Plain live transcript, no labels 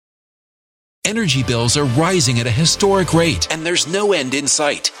energy bills are rising at a historic rate, and there's no end in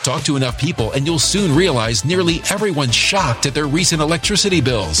sight. Talk to enough people, and you'll soon realize nearly everyone's shocked at their recent electricity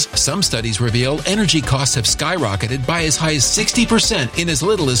bills. Some studies reveal energy costs have skyrocketed by as high as 60% in as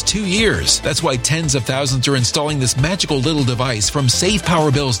little as 2 years. That's why tens of thousands are installing this magical little device from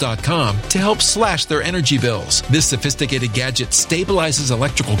SavePowerBills.com to help slash their energy bills. This sophisticated gadget stabilizes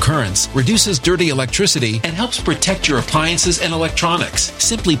electrical currents, reduces dirty electricity, and helps protect your appliances and electronics.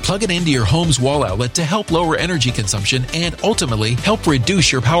 Simply plug it into your home's wall outlet to help lower energy consumption and ultimately help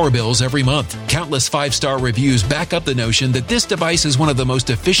reduce your power bills every month. Countless 5-star reviews back up the notion that this device is one of the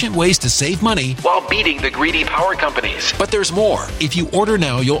most efficient ways to save money while beating the greedy power companies. But there's more. If you order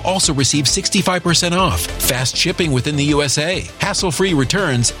now, you'll also receive 65% off, fast shipping within the USA, hassle-free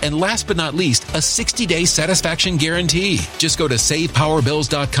returns, and last but not least, a 60-day satisfaction guarantee. Just go to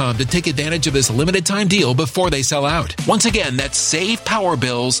SavePowerBills.com to take advantage of this limited time deal before they sell out. Once again, that's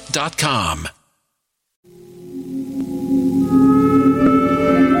SavePowerBills.com.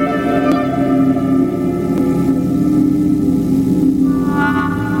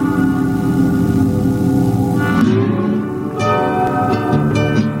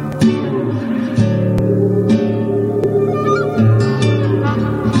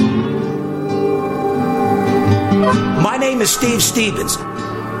 My name is Steve Stevens,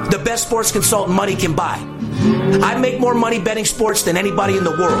 the best sports consultant money can buy. I make more money betting sports than anybody in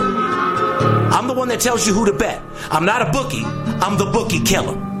the world. I'm the one that tells you who to bet. I'm not a bookie. I'm the bookie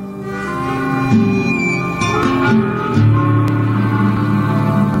killer.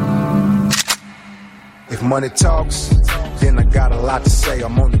 If money talks, then I got a lot to say.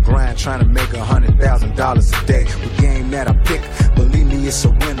 I'm on the grind trying to make $100,000 a day. The game that I pick, believe me, it's a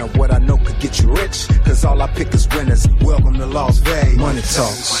winner. What I know could get you rich, cause all I pick is winners. Welcome to Las Vegas. Money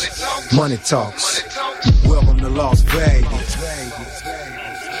talks. Money talks. Welcome to Las Vegas.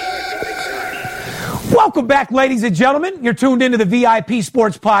 Welcome back, ladies and gentlemen. You're tuned into the VIP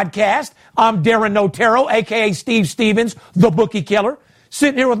Sports Podcast. I'm Darren Notero, a.k.a. Steve Stevens, the Bookie Killer.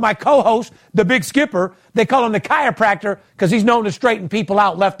 Sitting here with my co-host, the Big Skipper. They call him the chiropractor because he's known to straighten people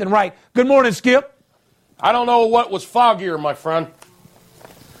out left and right. Good morning, Skip. I don't know what was foggier, my friend.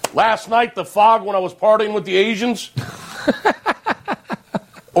 Last night, the fog when I was partying with the Asians,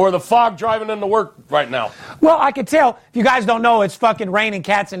 or the fog driving into work right now. Well, I can tell. If you guys don't know, it's fucking raining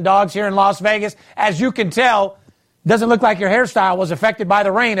cats and dogs here in Las Vegas. As you can tell, doesn't look like your hairstyle was affected by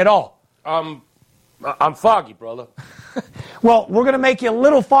the rain at all. I'm foggy, brother. Well, we're going to make you a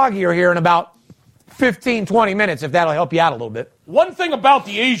little foggier here in about 15, 20 minutes, if that'll help you out a little bit. One thing about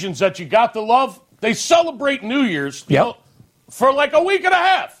the Asians that you got to love, they celebrate New Year's for like a week and a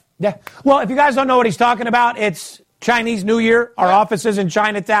half. Yeah. Well, if you guys don't know what he's talking about, it's Chinese New Year. Our office is in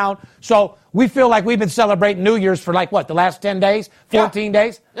Chinatown. So we feel like we've been celebrating New Year's for like, what, the last 10 days, 14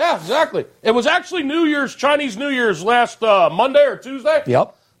 days? Yeah, exactly. It was actually Chinese New Year's last Monday or Tuesday.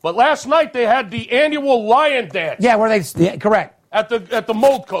 Yep. But last night they had the annual Lion Dance. Yeah, correct. At the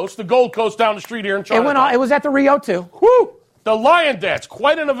Mold Coast, the Gold Coast down the street here in Chinatown. It was at the Rio, too. Woo! The Lion Dance.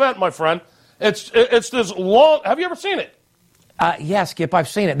 Quite an event, my friend. It's this long... Have you ever seen it? Yeah, Skip, I've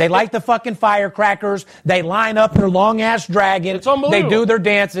seen it. They light the fucking firecrackers. They line up their long-ass dragon. It's unbelievable. They do their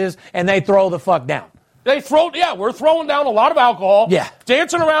dances, and they throw the fuck down. We're throwing down a lot of alcohol. Yeah.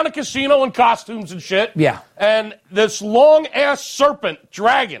 Dancing around a casino in costumes and shit. Yeah. And this long-ass serpent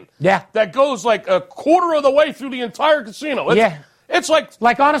dragon. Yeah. That goes like a quarter of the way through the entire casino. It's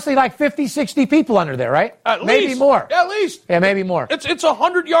like honestly, like 50, 60 people under there, right? Maybe more. At least. Yeah, maybe more. It's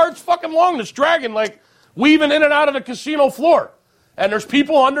 100 yards fucking long, this dragon, like weaving in and out of the casino floor. And there's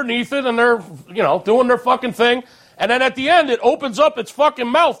people underneath it, and they're, doing their fucking thing. And then at the end, it opens up its fucking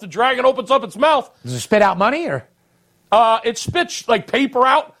mouth. The dragon opens up its mouth. Does it spit out money, or? It spits, like, paper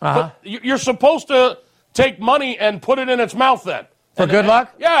out. But you're supposed to take money and put it in its mouth then. For good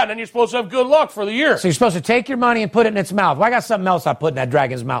luck? Yeah, and then you're supposed to have good luck for the year. So you're supposed to take your money and put it in its mouth. Well, I got something else I put in that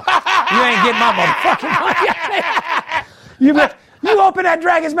dragon's mouth. You ain't getting my motherfucking money. You open that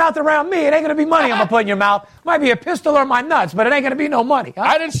dragon's mouth around me, it ain't going to be money I'm going to put in your mouth. Might be a pistol or my nuts, but it ain't going to be no money. Huh?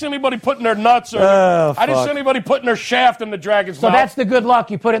 I didn't see anybody putting their nuts I didn't see anybody putting their shaft in the dragon's mouth. So that's the good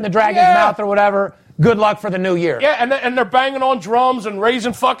luck. You put it in the dragon's mouth or whatever. Good luck for the new year. Yeah, and they're banging on drums and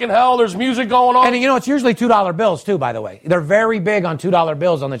raising fucking hell. There's music going on. And, it's usually $2 bills, too, by the way. They're very big on $2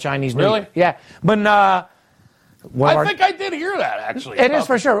 bills on the Chinese New Year. Really? Yeah. But, I think I did hear that, actually. It is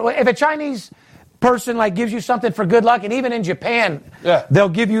for sure. If a Chinese person gives you something for good luck, and even in Japan, they'll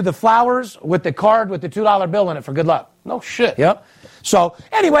give you the flowers with the card with the $2 bill in it for good luck. No shit. Yep. So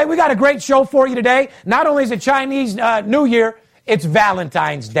anyway, we got a great show for you today. Not only is it Chinese New Year, it's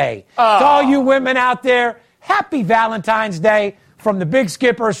Valentine's Day. To all you women out there, happy Valentine's Day. from the Big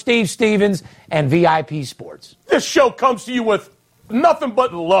Skipper, Steve Stevens, and VIP Sports. This show comes to you with nothing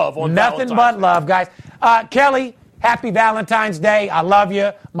but love on Nothing Valentine's but Day. love, guys. Kelly, happy Valentine's Day. I love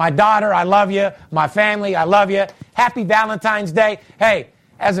you. My daughter, I love you. My family, I love you. Happy Valentine's Day. Hey,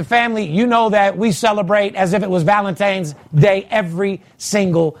 as a family, you know that we celebrate as if it was Valentine's Day every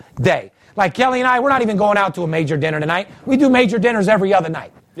single day. Like Kelly and I, we're not even going out to a major dinner tonight. We do major dinners every other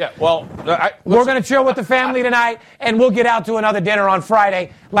night. Yeah, well, We're going to chill with the family tonight, and we'll get out to another dinner on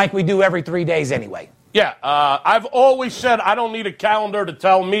Friday like we do every 3 days anyway. Yeah, I've always said I don't need a calendar to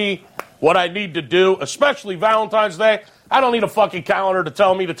tell me what I need to do, especially Valentine's Day. I don't need a fucking calendar to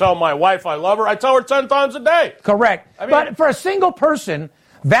tell me to tell my wife I love her. I tell her 10 times a day. Correct. I mean, but for a single person,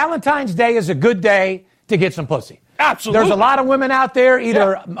 Valentine's Day is a good day to get some pussy. Absolutely. There's a lot of women out there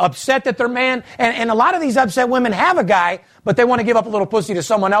either upset that their man, and a lot of these upset women have a guy, but they want to give up a little pussy to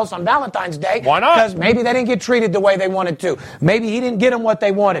someone else on Valentine's Day. Why not? Because maybe they didn't get treated the way they wanted to. Maybe he didn't get them what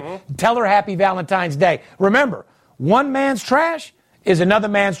they wanted. Mm-hmm. Tell her happy Valentine's Day. Remember, one man's trash is another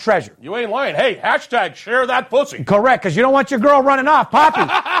man's treasure. You ain't lying. Hey, hashtag share that pussy. Correct, because you don't want your girl running off.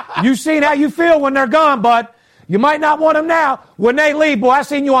 Poppy, you seen how you feel when they're gone, bud. You might not want them now. When they leave, boy, I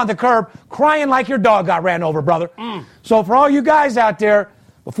seen you on the curb crying like your dog got ran over, brother. So for all you guys out there,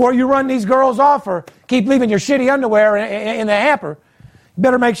 before you run these girls off or keep leaving your shitty underwear in the hamper, you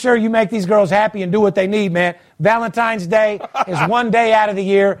better make sure you make these girls happy and do what they need, man. Valentine's Day is one day out of the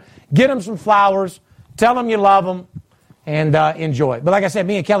year. Get them some flowers. Tell them you love them. And enjoy. But like I said,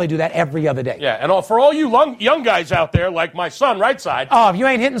 me and Kelly do that every other day. Yeah, and for all you young guys out there, like my son, right side. Oh, if you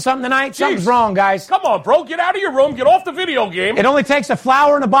ain't hitting something tonight, something's wrong, guys. Come on, bro. Get out of your room. Get off the video game. It only takes a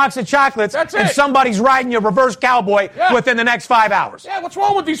flower and a box of chocolates, That's and it. somebody's riding your reverse cowboy within the next 5 hours. Yeah, what's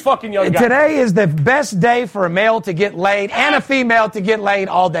wrong with these fucking young guys? Today is the best day for a male to get laid and a female to get laid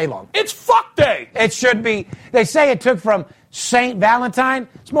all day long. It's fuck day. It should be. They say it took from Saint Valentine.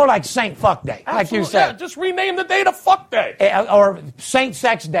 It's more like Saint Fuck Day, Absolutely. like you said. Yeah, just rename the day to fuck day. Or Saint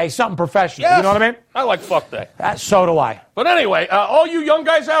Sex Day, something professional. Yes. You know what I mean? I like fuck day. So do I. But anyway, all you young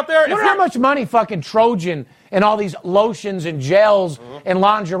guys out there, Wonder how much money fucking Trojan and all these lotions and gels and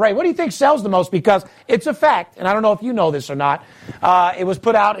lingerie, what do you think sells the most? Because it's a fact, and I don't know if you know this or not, it was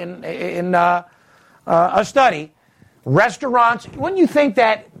put out in a study. Restaurants, wouldn't you think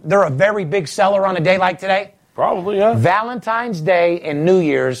that they're a very big seller on a day like today? Probably, yeah. Valentine's Day and New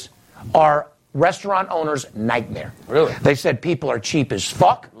Year's are restaurant owners' nightmare. Really? They said people are cheap as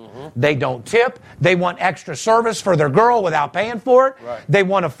fuck. They don't tip. They want extra service for their girl without paying for it. Right. They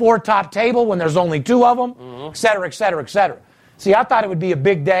want a 4-top table when there's only 2 of them, et cetera, et cetera, et cetera. See, I thought it would be a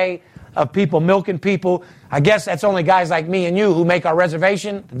big day of people milking people. I guess that's only guys like me and you who make our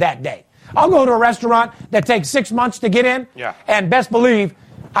reservation that day. I'll go to a restaurant that takes 6 months to get in, and best believe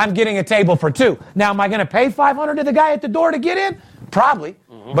I'm getting a table for 2. Now, am I going to pay $500 to the guy at the door to get in? Probably.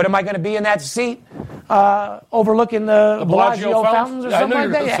 But am I going to be in that seat overlooking the Bellagio fountains or something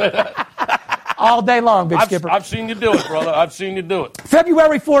like that? Yeah. All day long, Big Skipper. I've seen you do it, brother. I've seen you do it.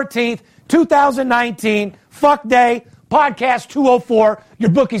 February 14th, 2019, Fuck Day, Podcast 204.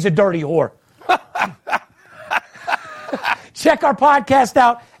 Your bookie's a dirty whore. Check our podcast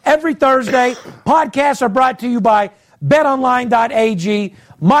out every Thursday. Podcasts are brought to you by BetOnline.ag,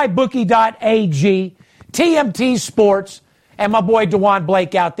 MyBookie.ag, TMT Sports, and my boy DeJuan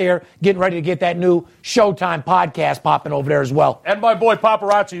Blake out there getting ready to get that new Showtime podcast popping over there as well. And my boy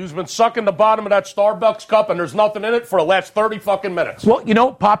Paparazzi, who's been sucking the bottom of that Starbucks cup and there's nothing in it for the last 30 fucking minutes. Well, you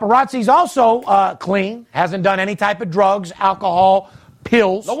know, Paparazzi's also clean, hasn't done any type of drugs, alcohol,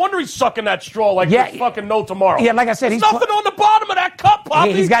 pills. No wonder he's sucking that straw like there's fucking no tomorrow. Yeah, like I said, there's nothing on the bottom of that cup,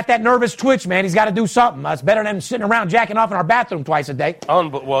 Poppy. He's got that nervous twitch, man. He's got to do something. It's better than sitting around jacking off in our bathroom twice a day.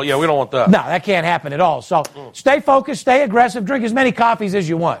 Well, yeah, we don't want that. No, that can't happen at all. So stay focused, stay aggressive, drink as many coffees as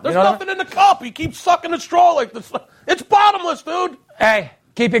you want. There's nothing in the cup. He keeps sucking the straw like this. It's bottomless, dude. Hey,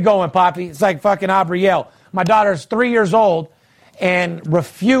 keep it going, Poppy. It's like fucking Abrielle. My daughter's 3 years old and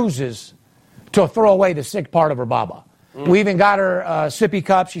refuses to throw away the sick part of her baba. We even got her a sippy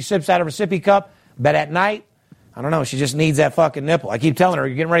cup. She sips out of her sippy cup. But at night, I don't know, she just needs that fucking nipple. I keep telling her,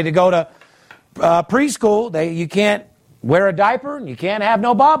 you're getting ready to go to preschool. You can't wear a diaper and you can't have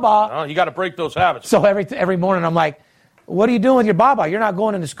no baba. Oh, you got to break those habits. So every morning I'm like, what are you doing with your baba? You're not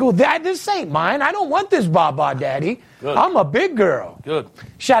going into school. This ain't mine. I don't want this baba, Daddy. Good. I'm a big girl. Good.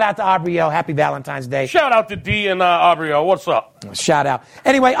 Shout out to Abrielle. Happy Valentine's Day. Shout out to D and Abrielle. What's up? Shout out.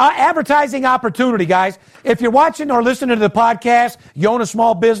 Anyway, advertising opportunity, guys. If you're watching or listening to the podcast, you own a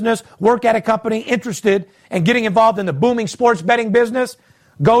small business, work at a company, interested in getting involved in the booming sports betting business,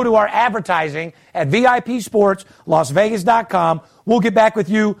 go to our advertising at VIPSportsLasVegas.com. We'll get back with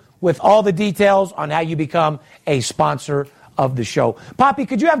you with all the details on how you become a sponsor of the show. Poppy,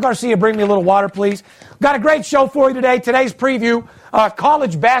 could you have Garcia bring me a little water, please? Got a great show for you today. Today's preview,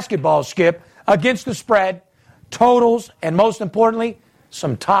 college basketball, Skip, against the spread, totals, and most importantly,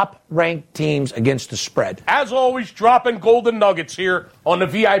 some top-ranked teams against the spread. As always, dropping golden nuggets here on the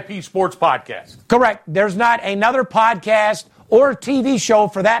VIP Sports Podcast. Correct. There's not another podcast or TV show,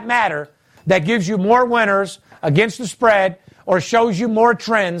 for that matter, that gives you more winners against the spread or shows you more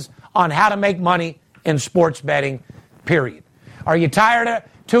trends on how to make money in sports betting, period. Are you tired of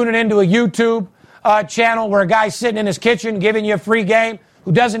tuning into a YouTube channel where a guy's sitting in his kitchen giving you a free game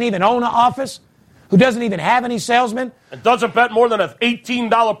who doesn't even own an office, who doesn't even have any salesmen? And doesn't bet more than an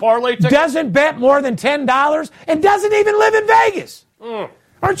 $18 parlay ticket? Doesn't bet more than $10 and doesn't even live in Vegas.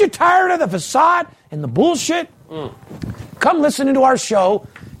 Aren't you tired of the facade and the bullshit? Come listen to our show.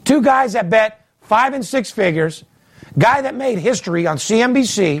 Two guys that bet 5 and 6 figures, guy that made history on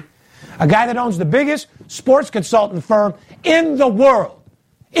CNBC, a guy that owns the biggest sports consultant firm in the world,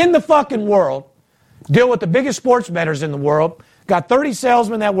 in the fucking world, deal with the biggest sports bettors in the world, got 30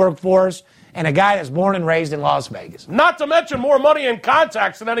 salesmen that work for us, and a guy that's born and raised in Las Vegas. Not to mention more money in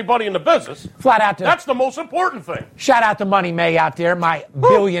contacts than anybody in the business. Flat out to... That's the most important thing. Shout out to Money May out there, my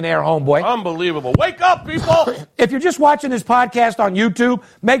billionaire homeboy. Unbelievable. Wake up, people. If you're just watching this podcast on YouTube,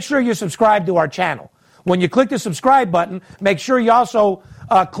 make sure you subscribe to our channel. When you click the subscribe button, make sure you also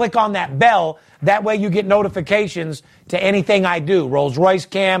click on that bell. That way you get notifications to anything I do. Rolls Royce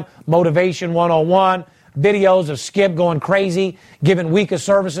Cam, Motivation 101, videos of Skip going crazy, giving week of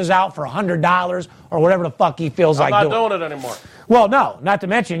services out for $100 or whatever the fuck he feels like doing. I'm not doing it anymore. Well, no, not to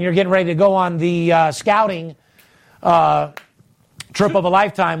mention you're getting ready to go on the scouting trip of a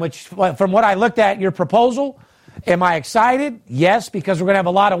lifetime, which from what I looked at, your proposal, am I excited? Yes, because we're going to have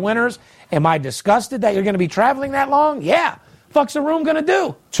a lot of winners. Am I disgusted that you're going to be traveling that long? Yeah. Fuck's the room going to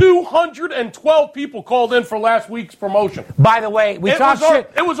do? 212 people called in for last week's promotion. By the way, we talk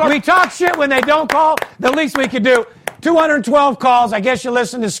shit. We talk shit when they don't call. The least we could do. 212 calls. I guess you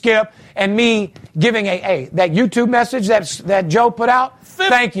listen to Skip and me giving that YouTube message that Joe put out.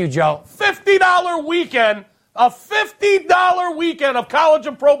 Thank you, Joe. $50 weekend. A $50 weekend of college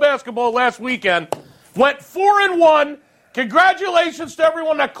and pro basketball last weekend. Went 4-1. Congratulations to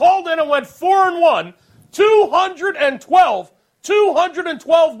everyone that called in and went 4-1.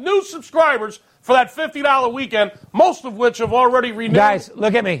 212 new subscribers for that $50 weekend, most of which have already renewed. Guys,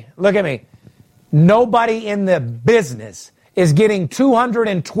 look at me. Nobody in the business is getting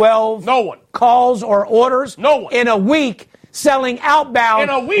 212 calls or orders in a week selling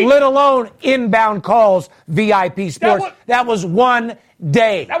outbound, let alone inbound calls, VIP Sports. That was one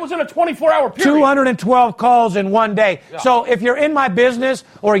day. That was in a 24-hour period. 212 calls in one day. Yeah. So if you're in my business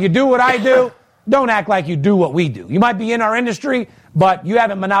or you do what I do, don't act like you do what we do. You might be in our industry, but you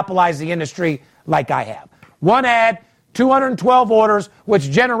haven't monopolized the industry like I have. One ad, 212 orders, which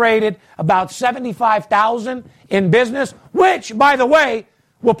generated about $75,000 in business, which, by the way,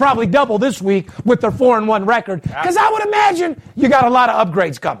 will probably double this week with their 4-1 record. Because I would imagine you got a lot of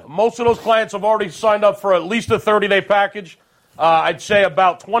upgrades coming. Most of those clients have already signed up for at least a 30-day package. I'd say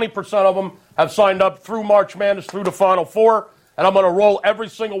about 20% of them have signed up through March Madness, through the Final Four. And I'm going to roll every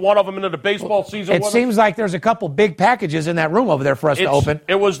single one of them into the baseball season. It seems like there's a couple big packages in that room over there for us to open.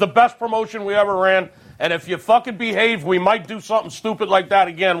 It was the best promotion we ever ran. And if you fucking behave, we might do something stupid like that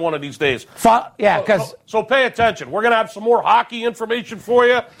again one of these days. So pay attention. We're going to have some more hockey information for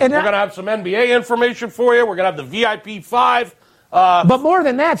you. We're going to have some NBA information for you. We're going to have the VIP 5. But more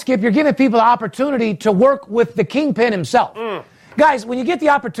than that, Skip, you're giving people the opportunity to work with the kingpin himself. Guys, when you get the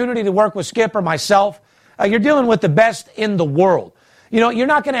opportunity to work with Skip or myself, you're dealing with the best in the world. You know, you're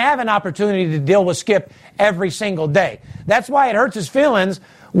not going to have an opportunity to deal with Skip every single day. That's why it hurts his feelings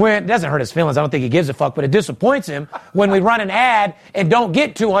when, it doesn't hurt his feelings, I don't think he gives a fuck, but it disappoints him when we run an ad and don't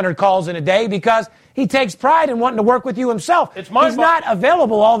get 200 calls in a day because he takes pride in wanting to work with you himself. He's not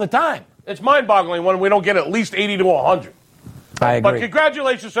available all the time. It's mind-boggling when we don't get at least 80 to 100. I agree. But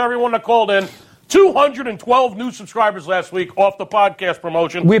congratulations to everyone that called in. 212 new subscribers last week off the podcast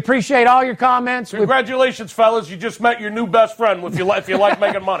promotion. We appreciate all your comments. Congratulations, fellas. You just met your new best friend if you like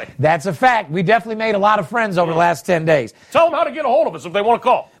making money. That's a fact. We definitely made a lot of friends over the last 10 days. Tell them how to get a hold of us if they want to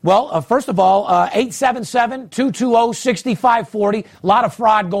call. Well, first of all, 877-220-6540. A lot of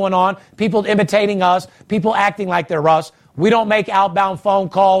fraud going on. People imitating us. People acting like they're us. We don't make outbound phone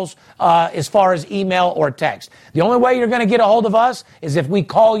calls as far as email or text. The only way you're going to get a hold of us is if we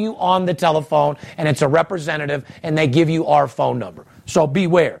call you on the telephone and it's a representative and they give you our phone number. So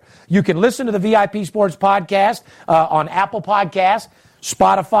beware. You can listen to the VIP Sports Podcast on Apple Podcasts,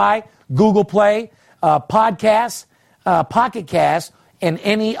 Spotify, Google Play, Podcasts, Pocket Casts, in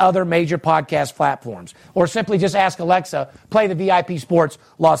any other major podcast platforms. Or simply just ask Alexa, play the VIP Sports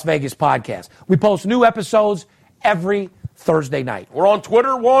Las Vegas podcast. We post new episodes every Thursday night. We're on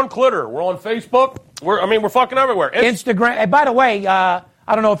Twitter. We're on Clitter. We're on Facebook. We're fucking everywhere. Instagram. And by the way, I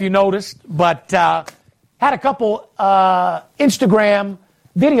don't know if you noticed, but had a couple Instagram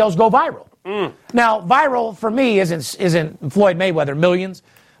videos go viral. Now, viral for me isn't Floyd Mayweather millions,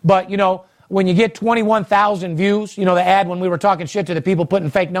 but when you get 21,000 views, the ad when we were talking shit to the people putting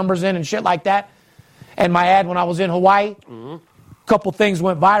fake numbers in and shit like that, and my ad when I was in Hawaii, a couple things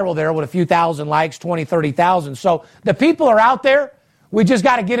went viral there with a few thousand likes, 20, 30,000. So the people are out there. We just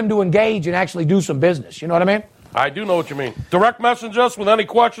got to get them to engage and actually do some business. You know what I mean? I do know what you mean. Direct message us with any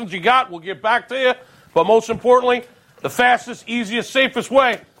questions you got. We'll get back to you. But most importantly, the fastest, easiest, safest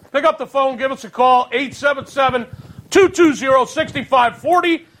way. Pick up the phone, give us a call,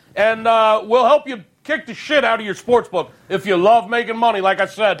 877-220-6540, and we'll help you kick the shit out of your sports book if you love making money, like I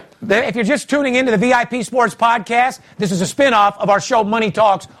said. If you're just tuning into the VIP Sports Podcast, this is a spinoff of our show Money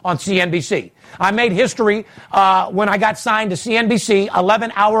Talks on CNBC. I made history when I got signed to CNBC,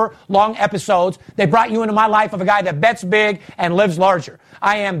 11-hour-long episodes. They brought you into my life of a guy that bets big and lives larger.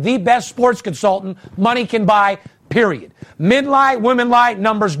 I am the best sports consultant money can buy, period. Men lie, women lie,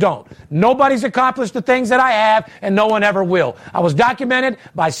 numbers don't. Nobody's accomplished the things that I have, and no one ever will. I was documented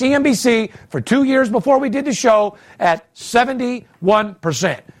by CNBC for 2 years before we did the show at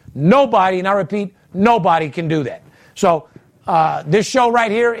 71%. Nobody, and I repeat, nobody can do that. So this show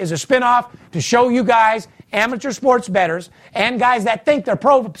right here is a spinoff to show you guys, amateur sports bettors, and guys that think they're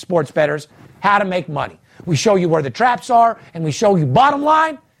pro sports bettors, how to make money. We show you where the traps are, and we show you, bottom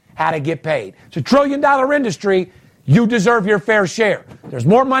line, how to get paid. It's a $1 trillion industry. You deserve your fair share. There's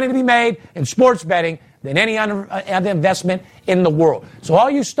more money to be made in sports betting than any other investment in the world. So all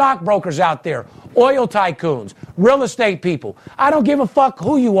you stockbrokers out there, oil tycoons, real estate people, I don't give a fuck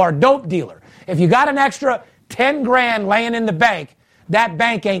who you are, dope dealer. If you got an extra 10 grand laying in the bank, that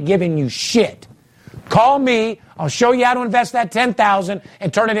bank ain't giving you shit. Call me. I'll show you how to invest that $10,000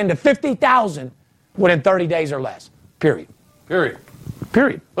 and turn it into $50,000 within 30 days or less. Period.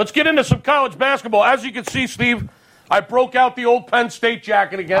 Let's get into some college basketball. As you can see, Steve, I broke out the old Penn State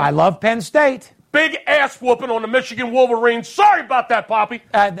jacket again. I love Penn State. Big ass whooping on the Michigan Wolverines. Sorry about that, Poppy.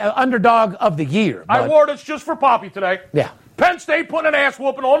 The underdog of the year. I wore this just for Poppy today. Yeah. Penn State putting an ass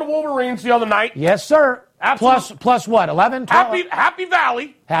whooping on the Wolverines the other night. Yes, sir. Plus what, 11, 12? Happy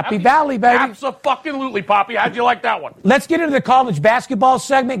Valley. Happy Valley, baby. Abso-fucking-lutely, Poppy. How'd you like that one? Let's get into the college basketball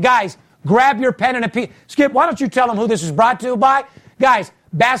segment. Guys, grab your pen and a piece. Skip, why don't you tell them who this is brought to you by? Guys,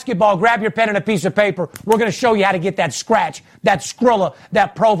 basketball, grab your pen and a piece of paper. We're going to show you how to get that scratch, that Skrilla,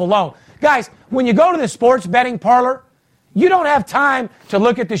 that provolone. Guys, when you go to the sports betting parlor, you don't have time to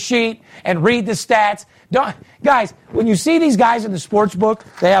look at the sheet and read the stats. Guys, when you see these guys in the sports book,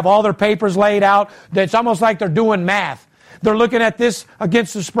 they have all their papers laid out. It's almost like they're doing math. They're looking at this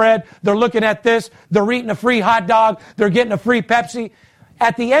against the spread. They're looking at this. They're eating a free hot dog. They're getting a free Pepsi.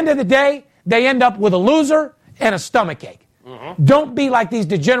 At the end of the day, they end up with a loser and a stomachache. Don't be like these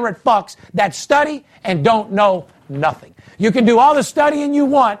degenerate fucks that study and don't know nothing. You can do all the studying you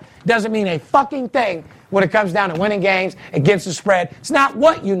want. Doesn't mean a fucking thing when it comes down to winning games against the spread. It's not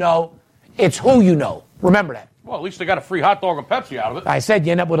what you know. It's who you know. Remember that. Well, at least they got a free hot dog and Pepsi out of it. I said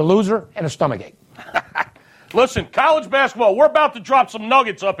you end up with a loser and a stomachache. Listen, college basketball, we're about to drop some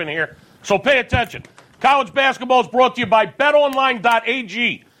nuggets up in here, so pay attention. College basketball is brought to you by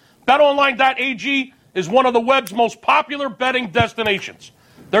BetOnline.ag. BetOnline.ag is one of the web's most popular betting destinations.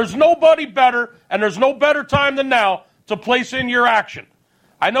 There's nobody better, and there's no better time than now to place in your action.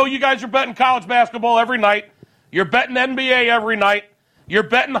 I know you guys are betting college basketball every night. You're betting NBA every night. You're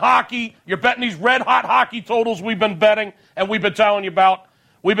betting hockey. You're betting these red-hot hockey totals we've been betting and we've been telling you about.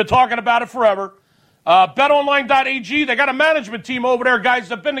 We've been talking about it forever. BetOnline.ag, they got a management team over there, guys,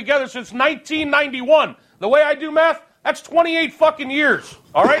 that have been together since 1991. The way I do math, that's 28 fucking years,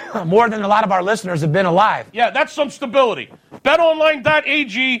 all right? More than a lot of our listeners have been alive. Yeah, that's some stability.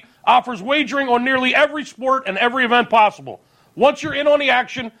 BetOnline.ag offers wagering on nearly every sport and every event possible. Once you're in on the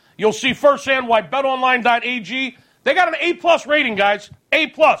action, you'll see firsthand why BetOnline.ag, they got an A-plus rating, guys.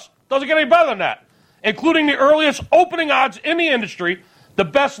 A-plus. Doesn't get any better than that. Including the earliest opening odds in the industry, the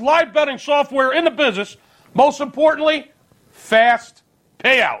best live betting software in the business, most importantly, fast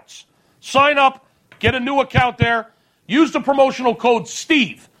payouts. Sign up, get a new account there, use the promotional code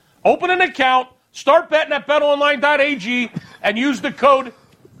STEVE. Open an account, start betting at BetOnline.ag, and use the code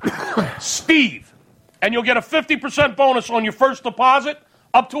STEVE. And you'll get a 50% bonus on your first deposit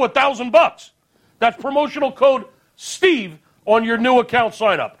up to $1,000. That's promotional code STEVE on your new account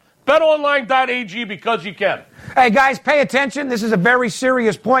sign up. BetOnline.ag because you can. Hey, guys, pay attention. This is a very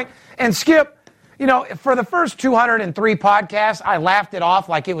serious point. And Skip, you know, for the first 203 podcasts, I laughed it off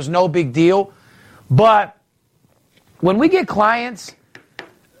like it was no big deal. But when we get clients,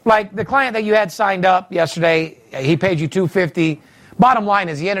 like the client that you had signed up yesterday, he paid you $250. Bottom line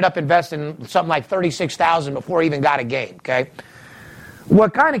is he ended up investing something like $36,000 before he even got a game, okay?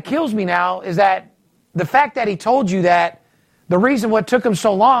 What kind of kills me now is that the fact that he told you that the reason what took him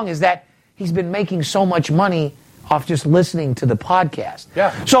so long is that he's been making so much money off just listening to the podcast.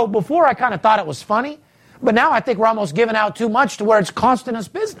 Yeah. So before I kind of thought it was funny, but now I think we're almost giving out too much to where it's costing us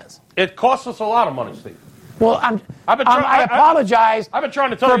business. It costs us a lot of money, Steve. Well, I apologize. I've been trying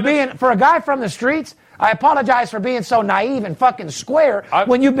to tell you for a guy from the streets. I apologize for being so naive and fucking square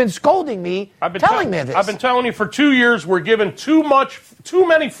when you've been scolding me, telling me this. I've been telling you for 2 years we're giving too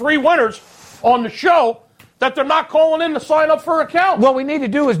many free winners on the show that they're not calling in to sign up for accounts. What we need to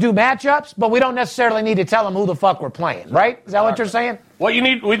do is do matchups, but we don't necessarily need to tell them who the fuck we're playing, right? Is that what you're saying? What we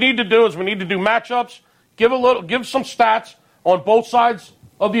need to do is we need to do matchups, give some stats on both sides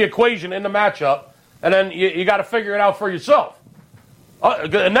of the equation in the matchup, and then you got to figure it out for yourself.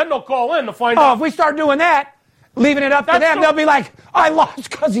 And then they'll call in to find out. Oh, if we start doing that, leaving it up to them, they'll be like, I lost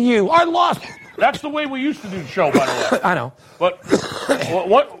because of you. I lost. That's the way we used to do the show, by the way. I know. But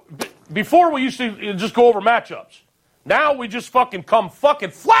before we used to just go over matchups. Now we just fucking come fucking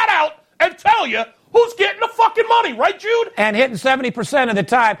flat out and tell you who's getting the fucking money, right, Jude? And hitting 70% of the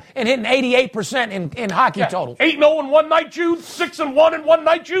time and hitting 88% in hockey totals. 8-0 in one night, Jude. 6-1 in one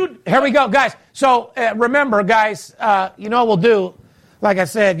night, Jude. Here we go, guys. So remember, guys, you know what we'll do? Like I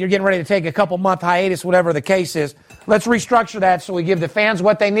said, you're getting ready to take a couple-month hiatus, whatever the case is. Let's restructure that so we give the fans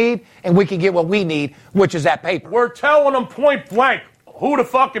what they need and we can get what we need, which is that paper. We're telling them point blank who to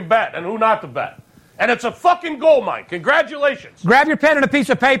fucking bet and who not to bet. And it's a fucking gold mine. Congratulations. Grab your pen and a piece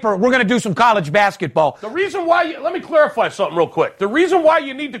of paper. We're going to do some college basketball. The reason why let me clarify something real quick. The reason why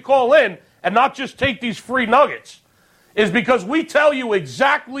you need to call in and not just take these free nuggets is because we tell you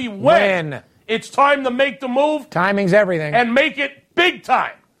exactly when it's time to make the move. Timing's everything. And make it big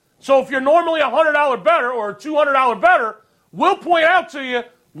time. So if you're normally a $100 better or a $200 better, we'll point out to you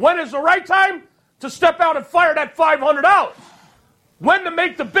when is the right time to step out and fire that $500. When to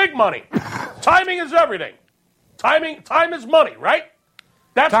make the big money. Timing is everything. Time is money, right?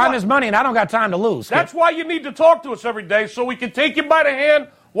 Time is money, and I don't got time to lose. That's why you need to talk to us every day so we can take you by the hand,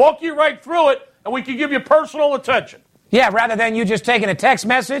 walk you right through it, and we can give you personal attention. Yeah, rather than you just taking a text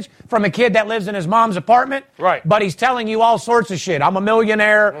message from a kid that lives in his mom's apartment. Right. But he's telling you all sorts of shit. I'm a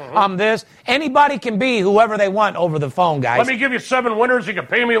millionaire. Mm-hmm. I'm this. Anybody can be whoever they want over the phone, guys. Let me give you 7 winners. You can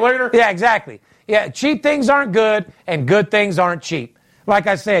pay me later. Yeah, exactly. Yeah, cheap things aren't good, and good things aren't cheap. Like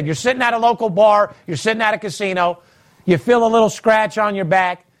I said, you're sitting at a local bar. You're sitting at a casino. You feel a little scratch on your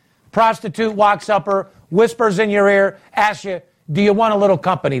back. Prostitute walks up her, whispers in your ear, asks you, do you want a little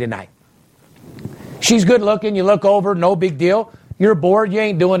company tonight? She's good looking. You look over, no big deal. You're bored. You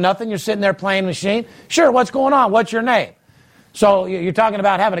ain't doing nothing. You're sitting there playing machine. Sure, what's going on? What's your name? So you're talking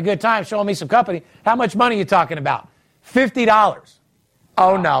about having a good time, showing me some company. How much money are you talking about? $50.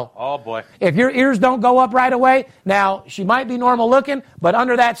 Oh, no. Oh, boy. If your ears don't go up right away, now, she might be normal looking, but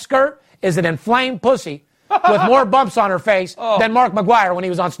under that skirt is an inflamed pussy with more bumps on her face than Mark McGuire when he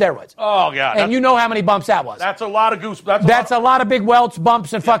was on steroids. Oh, God. And you know how many bumps that was. That's a lot of goose. That's a lot of big welts,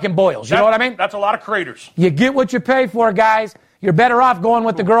 bumps, and fucking boils. You know what I mean? That's a lot of craters. You get what you pay for, guys. You're better off going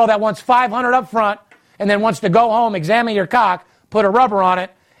with the girl that wants $500 up front and then wants to go home, examine your cock, put a rubber on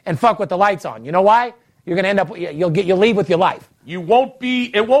it, and fuck with the lights on. You know why? You're going to end up, you'll leave with your life. It won't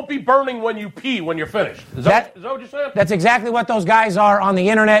be burning when you pee when you're finished. Is that what you're saying? That's exactly what those guys are on the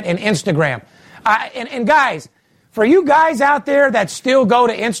internet and Instagram. And guys, for you guys out there that still go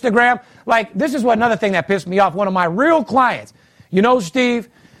to Instagram, like, this is another thing that pissed me off. One of my real clients, you know, Steve,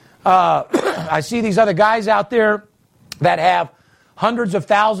 I see these other guys out there that have hundreds of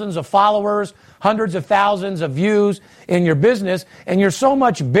thousands of followers, hundreds of thousands of views in your business, and you're so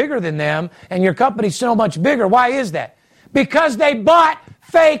much bigger than them, and your company's so much bigger. Why is that? Because they bought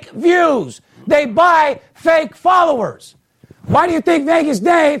fake views. They buy fake followers. Why do you think Vegas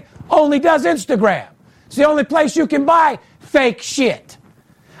Dave only does Instagram? It's the only place you can buy fake shit.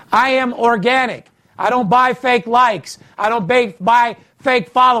 I am organic. I don't buy fake likes. I don't buy fake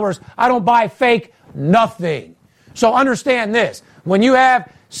followers. I don't buy fake nothing. So understand this. When you have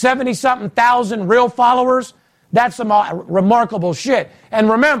 70-something thousand real followers, that's some remarkable shit. And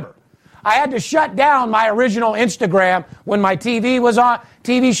remember, I had to shut down my original Instagram when my TV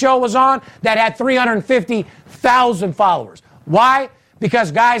show was on that had 350,000 followers. Why?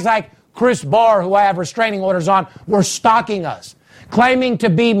 Because guys like Chris Barr, who I have restraining orders on, were stalking us. claiming to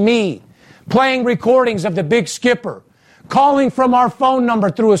be me, playing recordings of the Big Skipper, calling from our phone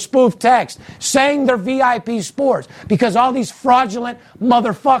number through a spoof text, saying they're VIP Sports, because all these fraudulent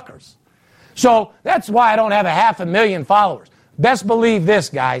motherfuckers. So that's why I don't have 500,000 followers. Best believe this,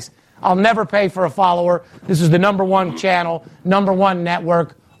 guys. I'll never pay for a follower. This is the #1 channel, #1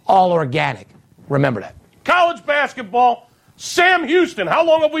 network, all organic. Remember that. College basketball, Sam Houston. How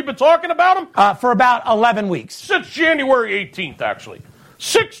long have we been talking about him? For about 11 weeks. Since January 18th, actually.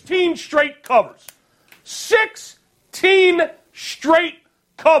 16 straight covers. 16 straight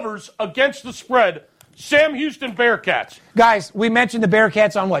covers against the spread. Sam Houston Bearcats. Guys, we mentioned the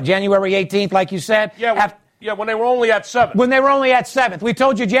Bearcats on what, January 18th, like you said? Yeah, when they were only at 7th. When they were only at 7th. We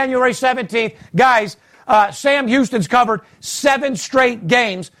told you January 17th. Guys, Sam Houston's covered 7 straight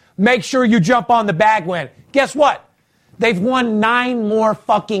games. Make sure you jump on the bandwagon. Guess what? They've won 9 more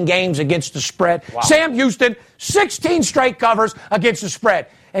fucking games against the spread. Wow. Sam Houston, 16 straight covers against the spread.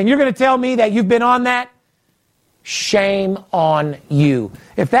 And you're going to tell me that you've been on that? Shame on you.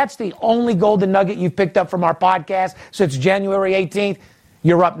 If that's the only golden nugget you've picked up from our podcast since January 18th,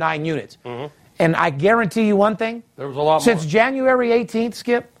 you're up 9 units. Mm-hmm. And I guarantee you one thing. There was a lot more. Since January 18th,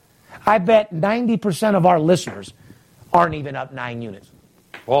 Skip, I bet 90% of our listeners aren't even up 9 units.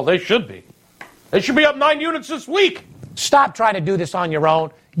 Well, they should be. They should be up 9 units this week. Stop trying to do this on your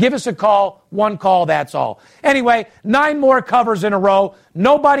own. Give us a call. 1 call, that's all. Anyway, 9 more covers in a row.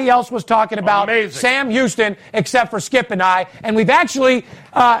 Nobody else was talking about Sam Houston except for Skip and I. And we've actually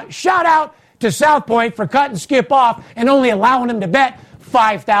shout out to South Point for cutting Skip off and only allowing him to bet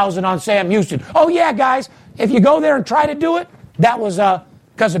 $5,000 on Sam Houston. Oh, yeah, guys, if you go there and try to do it, that was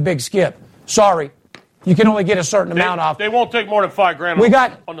because of Big Skip. Sorry. You can only get a certain amount off. They won't take more than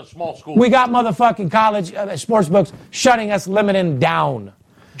 $5,000 on the small school. We got motherfucking college sports books shutting us, limiting down.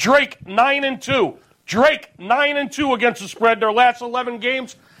 Drake 9-2. Drake 9-2 against the spread their last 11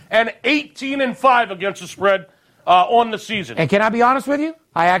 games, and 18-5 against the spread on the season. And can I be honest with you?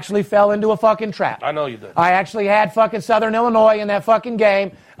 I actually fell into a fucking trap. I know you did. I actually had fucking Southern Illinois in that fucking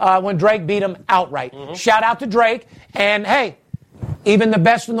game when Drake beat them outright. Mm-hmm. Shout out to Drake. And hey, even the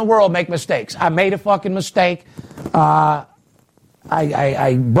best in the world make mistakes. I made a fucking mistake. I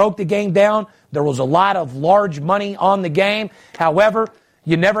broke the game down. There was a lot of large money on the game. However,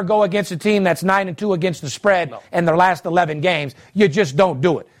 you never go against a team that's 9-2 against the spread in their last 11 games. You just don't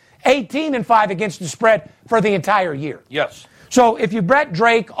do it. 18-5 against the spread for the entire year. Yes. So if you bet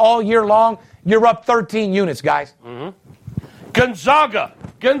Drake all year long, you're up 13 units, guys. Mm-hmm. Gonzaga.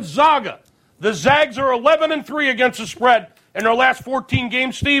 The Zags are 11-3 against the spread in their last 14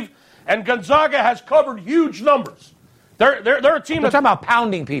 games, Steve. And Gonzaga has covered huge numbers. They're a team that's talking about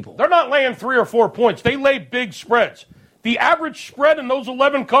pounding people. They're not laying 3 or 4 points. They lay big spreads. The average spread in those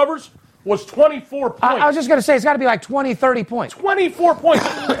 11 covers was 24 points. I was just going to say, it's got to be like 20, 30 points. 24 points.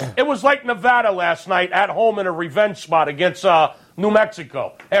 It was like Nevada last night at home in a revenge spot against New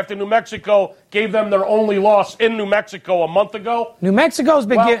Mexico. After New Mexico gave them their only loss in New Mexico a month ago. New Mexico's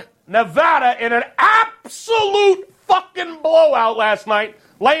been Nevada in an absolute fucking blowout last night,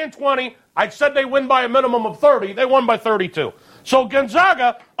 laying 20. I said they win by a minimum of 30. They won by 32. So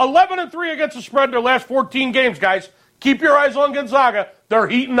Gonzaga, 11-3 against the spread their last 14 games, guys. Keep your eyes on Gonzaga. They're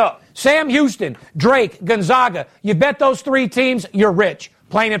heating up. Sam Houston, Drake, Gonzaga. You bet those 3 teams, you're rich.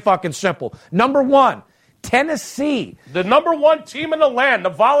 Plain and fucking simple. Number 1, Tennessee. The number 1 team in the land, the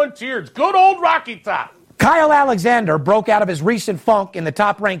Volunteers. Good old Rocky Top. Kyle Alexander broke out of his recent funk in the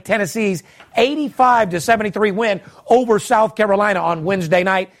top-ranked Tennessee's 85-73 win over South Carolina on Wednesday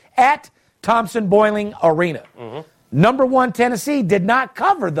night at Thompson-Boling Arena. Mm-hmm. Number 1 Tennessee did not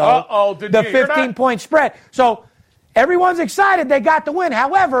cover, though, the 15-point spread. So everyone's excited they got the win.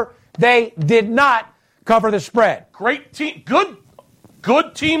 However, they did not cover the spread. Great team.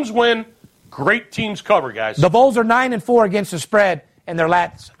 Good teams win. Great teams cover, guys. The Vols are 9-4 against the spread in their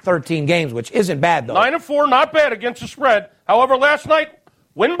last 13 games, which isn't bad, though. 9-4, not bad against the spread. However, last night,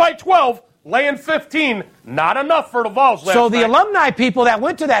 win by 12, laying 15. Not enough for the Vols last night. So the alumni people that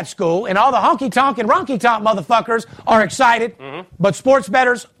went to that school and all the honky-tonk and ronky-tonk motherfuckers are excited, but sports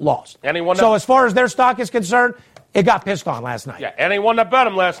bettors lost. So as far as their stock is concerned, it got pissed on last night. Yeah, anyone that bet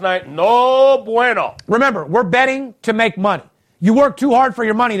them last night, no bueno. Remember, we're betting to make money. You work too hard for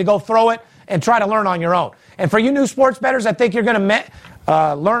your money to go throw it and try to learn on your own. And for you new sports bettors that think you're going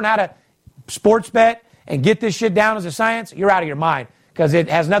to learn how to sports bet and get this shit down as a science, you're out of your mind, because it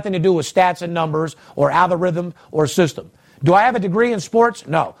has nothing to do with stats and numbers or algorithm or system. Do I have a degree in sports?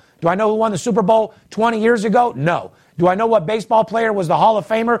 No. Do I know who won the Super Bowl 20 years ago? No. Do I know what baseball player was the Hall of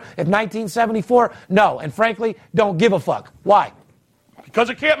Famer in 1974? No. And frankly, don't give a fuck. Why? Because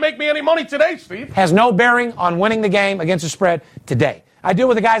it can't make me any money today, Steve. Has no bearing on winning the game against the spread today. I deal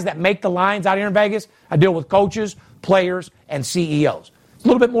with the guys that make the lines out here in Vegas. I deal with coaches, players, and CEOs. It's a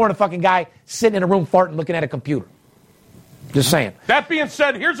little bit more than a fucking guy sitting in a room farting looking at a computer. Just saying. That being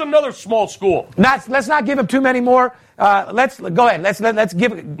said, here's another small school. Let's not give him too many more. Let's go ahead. Let's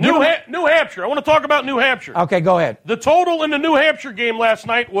give New Hampshire. I want to talk about New Hampshire. Okay, go ahead. The total in the New Hampshire game last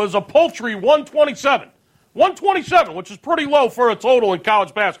night was a paltry 127. 127, which is pretty low for a total in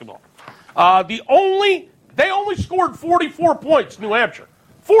college basketball. They only scored 44 points, New Hampshire.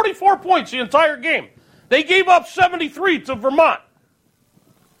 44 points the entire game. They gave up 73 to Vermont.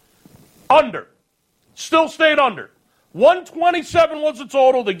 Under. Still stayed under. 127 was the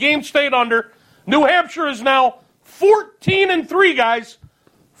total. The game stayed under. New Hampshire is now 14-3, guys.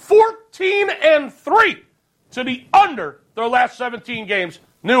 14-3 to the under their last 17 games.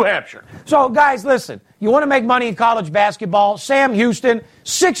 New Hampshire. So, guys, listen. You want to make money in college basketball? Sam Houston,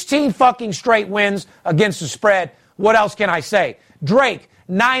 16 fucking straight wins against the spread. What else can I say? Drake,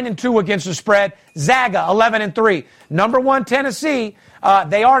 9-2 against the spread. Zaga, 11-3. Number 1, Tennessee,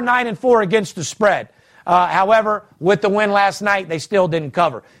 they are 9-4 against the spread. However, with the win last night, they still didn't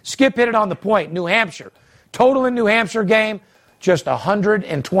cover. Skip hit it on the point. New Hampshire. Total in New Hampshire game, just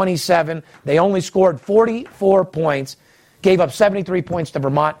 127. They only scored 44 points. Gave up 73 points to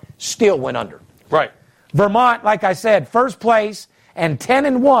Vermont, still went under. Right. Vermont, like I said, first place and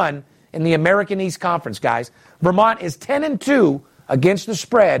 10-1 in the American East Conference, guys. Vermont is 10-2 against the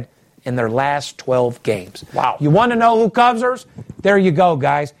spread in their last 12 games. Wow. You want to know who covers? There you go,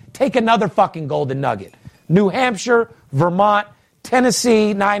 guys. Take another fucking golden nugget. New Hampshire, Vermont,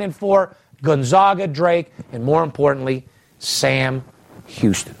 Tennessee, 9-4, Gonzaga, Drake, and more importantly, Sam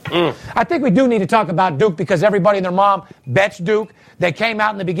Houston. I think we do need to talk about Duke because everybody and their mom bets Duke. They came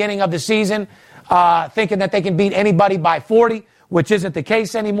out in the beginning of the season thinking that they can beat anybody by 40, which isn't the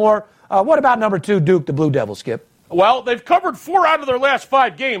case anymore. What about number 2, Duke, the Blue Devils, Skip? Well, they've covered 4 out of their last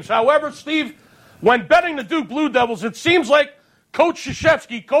 5 games. However, Steve, when betting the Duke Blue Devils, it seems like Coach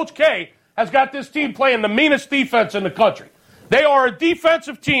Krzyzewski, Coach K, has got this team playing the meanest defense in the country. They are a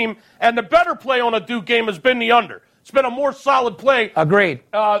defensive team, and the better play on a Duke game has been the under. It's been a more solid play. Agreed.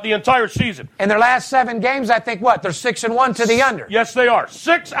 The entire season. In their last 7 games, I think, they're 6-1 to the under. Yes, they are.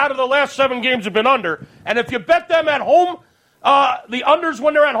 6 out of the last 7 games have been under. And if you bet them at home, the unders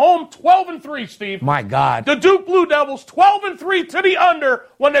when they're at home, 12-3, Steve. My God. The Duke Blue Devils, 12-3 to the under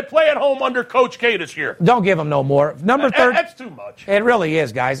when they play at home under Coach K this year. Don't give them no more. Number 30. That's too much. It really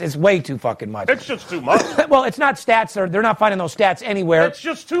is, guys. It's way too fucking much. It's just too much. Well, it's not stats. They're not finding those stats anywhere. It's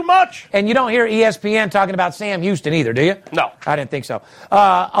just too much. And you don't hear ESPN talking about Sam Houston either, do you? No. I didn't think so.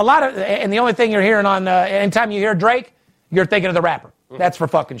 And the only thing you're hearing on, anytime you hear Drake, you're thinking of the rapper. That's for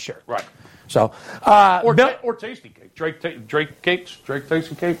fucking sure. Right. So, or Tasty Cake. Drake cakes? Drake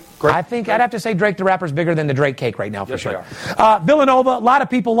Tasty Cake? Great. I think I'd have to say Drake the rapper's bigger than the Drake cake right now for Yes, sure. they are. Villanova, a lot of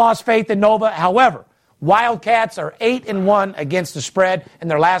people lost faith in Nova. However, Wildcats are 8-1 against the spread in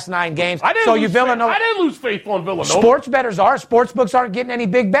their last 9 games. I didn't lose faith on Villanova. Sports bettors are. Sports books aren't getting any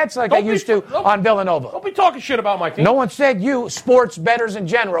big bets like they used to on Villanova. Don't be talking shit about my team. No one said you, sports bettors in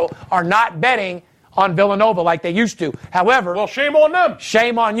general, are not betting on Villanova like they used to. However, well, shame on them.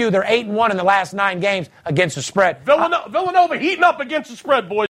 Shame on you. They're 8-1 in the last 9 games against the spread. Villanova heating up against the spread,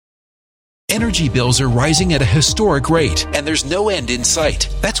 boys. Energy bills are rising at a historic rate, and there's no end in sight.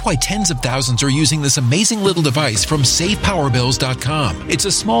 That's why tens of thousands are using this amazing little device from SavePowerBills.com. It's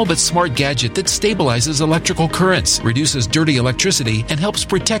a small but smart gadget that stabilizes electrical currents, reduces dirty electricity, and helps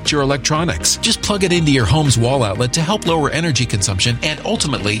protect your electronics. Just plug it into your home's wall outlet to help lower energy consumption and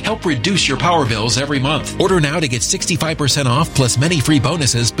ultimately help reduce your power bills every month. Order now to get 65% off plus many free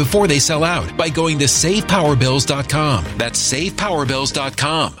bonuses before they sell out by going to SavePowerBills.com. That's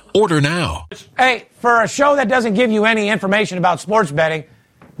SavePowerBills.com. Order now. Hey, for a show that doesn't give you any information about sports betting,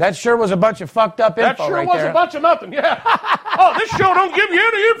 that sure was a bunch of fucked up info. That sure right was there. a bunch of nothing, yeah. Oh, this show don't give you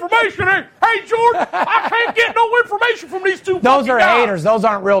any information. Hey, George, I can't get no information from these two Those are guys. haters. Those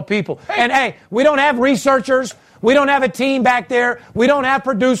aren't real people. Hey. And, hey, we don't have researchers. We don't have a team back there. We don't have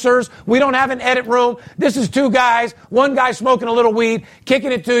producers. We don't have an edit room. This is 2 guys, one guy smoking a little weed,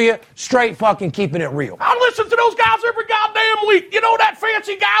 kicking it to you, straight fucking keeping it real. I listen to those guys every goddamn week. You know that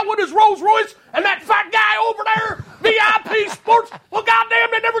fancy guy with his Rolls Royce and that fat guy over there, VIP Sports? Well, goddamn,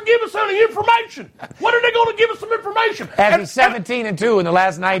 they never give us any information. When are they going to give us some information? As he's 17-2 in the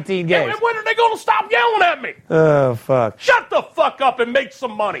last 19 games. And when are they going to stop yelling at me? Oh, fuck. Shut the fuck up and make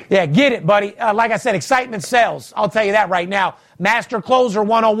some money. Yeah, get it, buddy. Like I said, excitement sells. I'll tell you that right now. Master Closer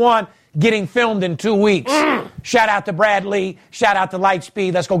 101 getting filmed in 2 weeks. Shout out to Brad Lee. Shout out to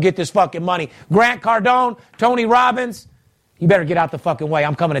Lightspeed. Let's go get this fucking money. Grant Cardone, Tony Robbins. you better get out the fucking way.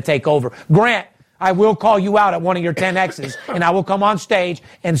 I'm coming to take over. Grant, I will call you out at one of your 10Xs, and I will come on stage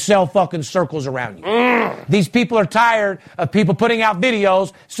and sell fucking circles around you. These people are tired of people putting out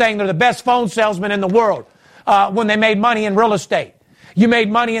videos saying they're the best phone salesman in the world when they made money in real estate. You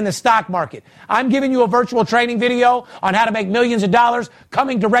made money in the stock market. I'm giving you a virtual training video on how to make millions of dollars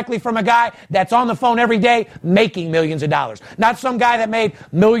coming directly from a guy that's on the phone every day making millions of dollars. Not some guy that made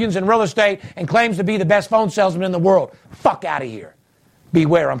millions in real estate and claims to be the best phone salesman in the world. Fuck out of here.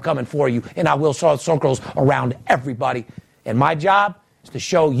 Beware, I'm coming for you, and I will sell circles around everybody. And my job is to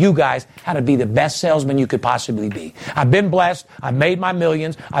show you guys how to be the best salesman you could possibly be. I've been blessed. I've made my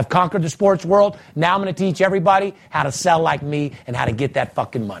millions. I've conquered the sports world. Now I'm going to teach everybody how to sell like me and how to get that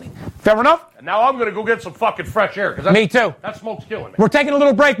fucking money. Fair enough? And now I'm going to go get some fucking fresh air. Me too. That smoke's killing me. We're taking a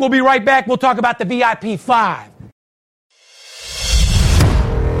little break. We'll be right back. We'll talk about the VIP 5.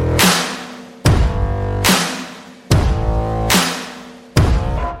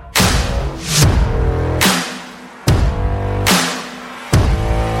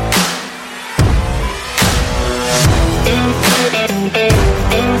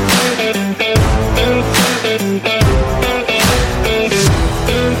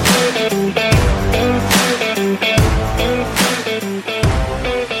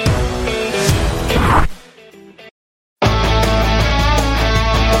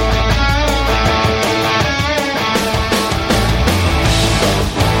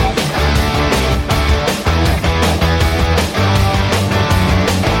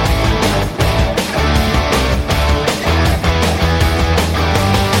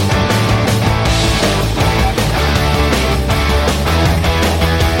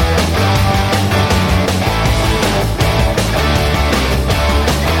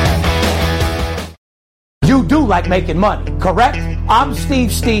 You do like making money, correct? I'm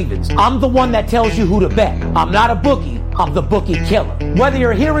Steve Stevens. I'm the one that tells you who to bet. I'm not a bookie. I'm the bookie killer. Whether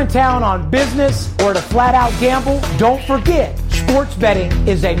you're here in town on business or to flat out gamble, don't forget, sports betting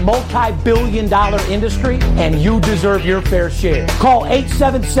is a multi-billion-dollar industry, and you deserve your fair share. Call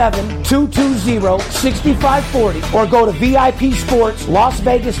 877-220-6540 or go to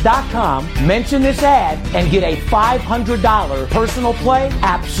VIPSportsLasVegas.com, mention this ad, and get a $500 personal play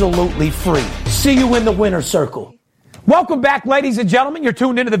absolutely free. See you in the winner's circle. Welcome back, ladies and gentlemen. You're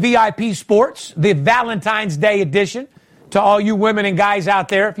tuned into the VIP Sports, the Valentine's Day edition. To all you women and guys out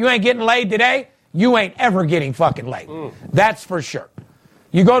there, if you ain't getting laid today, you ain't ever getting fucking laid. That's for sure.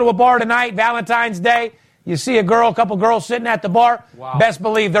 You go to a bar tonight, Valentine's Day, you see a couple girls sitting at the bar, best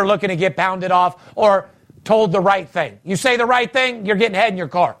believe they're looking to get pounded off or told the right thing. You say the right thing, you're getting head in your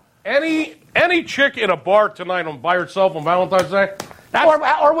car. Any chick in a bar tonight by herself on Valentine's Day?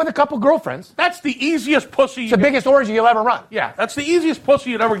 Or with a couple girlfriends. That's the easiest pussy. It's the biggest orgy you'll ever run. Yeah, that's the easiest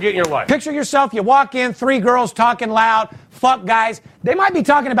pussy you'd ever get in your life. Picture yourself, you walk in, 3 girls talking loud, fuck guys. They might be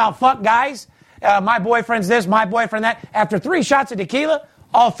talking about fuck guys. My boyfriend's this, my boyfriend that. After 3 shots of tequila,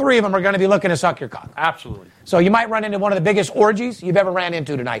 all 3 of them are going to be looking to suck your cock. Absolutely. So you might run into one of the biggest orgies you've ever ran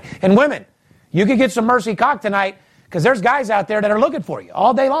into tonight. And women, you could get some mercy cock tonight, because there's guys out there that are looking for you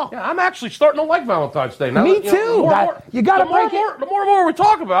all day long. Yeah, I'm actually starting to like Valentine's Day now. Me too. You got to break it. The more and more we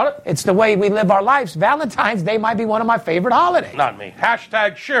talk about it. It's the way we live our lives. Valentine's Day might be one of my favorite holidays. Not me.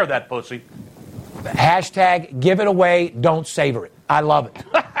 Hashtag share that pussy. Hashtag give it away, don't savor it. I love it.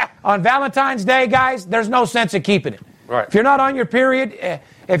 On Valentine's Day, guys, there's no sense of keeping it. Right. If you're not on your period,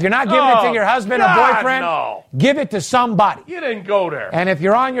 if you're not giving it to your husband or boyfriend, give it to somebody. You didn't go there. And if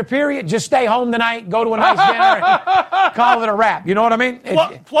you're on your period, just stay home tonight, go to a nice dinner, and call it a wrap. You know what I mean?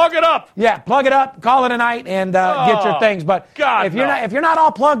 Plug it up. Yeah, plug it up, call it a night, and get your things. But if you're not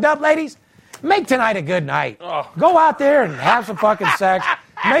all plugged up, ladies, make tonight a good night. Go out there and have some fucking sex.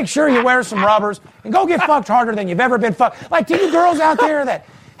 Make sure you wear some rubbers, and go get fucked harder than you've ever been fucked. Like to you girls out there that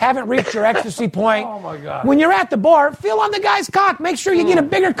haven't reached your ecstasy point. Oh, my God. When you're at the bar, feel on the guy's cock. Make sure you get a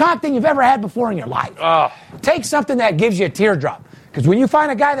bigger cock than you've ever had before in your life. Take something that gives you a teardrop. Because when you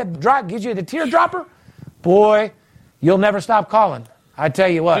find a guy that gives you the teardropper, boy, you'll never stop calling. I tell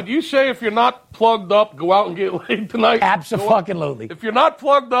you what. Did you say if you're not plugged up, go out and get laid tonight? Absolutely. If you're not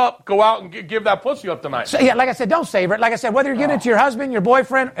plugged up, go out and give that pussy up tonight. So, yeah, like I said, don't savor it. Like I said, whether you're giving it to your husband, your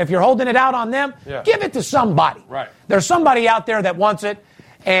boyfriend, if you're holding it out on them, give it to somebody. Right. There's somebody out there that wants it.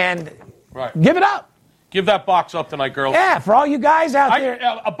 And give it up. Give that box up tonight, girls. Yeah, for all you guys out there.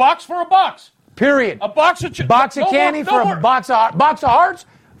 A box for a box. Period. A box of candy for a box of hearts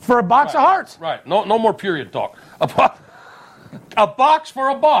for a box of hearts. Right. No more period talk. A box for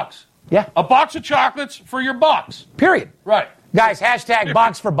a box. Yeah. A box of chocolates for your box. Period. Right. Guys, hashtag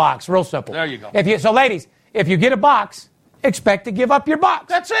box for box. Real simple. There you go. So ladies, if you get a box expect to give up your box.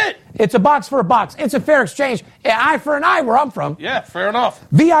 That's it. It's a box for a box. It's a fair exchange. An eye for an eye where I'm from. Yeah, fair enough.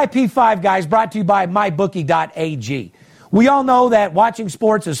 VIP 5 Guys brought to you by MyBookie.ag. We all know that watching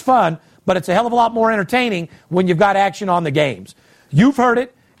sports is fun, but it's a hell of a lot more entertaining when you've got action on the games. You've heard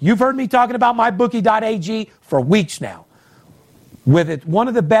it. You've heard me talking about MyBookie.ag for weeks now. With it, one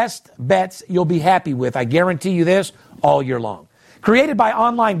of the best bets you'll be happy with, I guarantee you this, all year long. Created by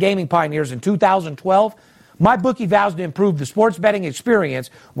online gaming pioneers in 2012, MyBookie vows to improve the sports betting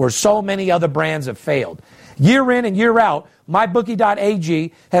experience where so many other brands have failed. Year in and year out,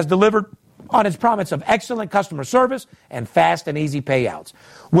 MyBookie.ag has delivered on its promise of excellent customer service and fast and easy payouts.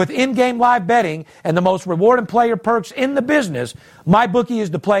 With in-game live betting and the most rewarding player perks in the business, MyBookie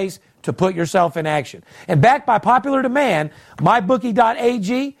is the place to put yourself in action. And backed by popular demand,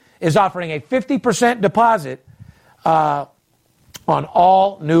 MyBookie.ag is offering a 50% deposit on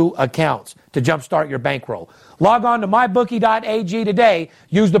all new accounts to jumpstart your bankroll. Log on to MyBookie.ag today.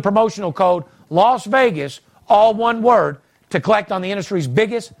 Use the promotional code Las Vegas, all one word, to collect on the industry's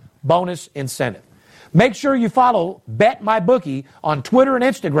biggest bonus incentive. Make sure you follow Bet MyBookie on Twitter and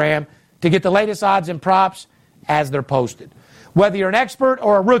Instagram to get the latest odds and props as they're posted. Whether you're an expert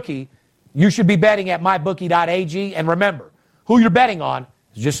or a rookie, you should be betting at MyBookie.ag. And remember, who you're betting on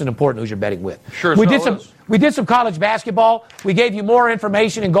is just as important as who you're betting with. Sure, we did some college basketball. We gave you more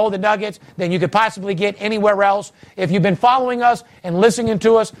information in Golden Nuggets than you could possibly get anywhere else. If you've been following us and listening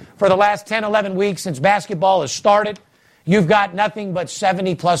to us for the last 10, 11 weeks since basketball has started, you've got nothing but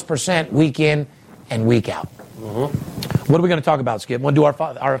 70+% week in and week out. What are we going to talk about, Skip? Want to do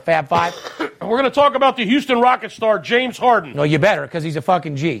our Fab Five? We're going to talk about the Houston Rockets star, James Harden. No, you better, because he's a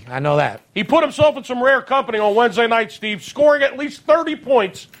fucking G. I know that. He put himself in some rare company on Wednesday night, Steve, scoring at least 30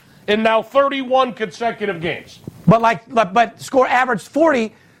 points in now 31 consecutive games. But score averaged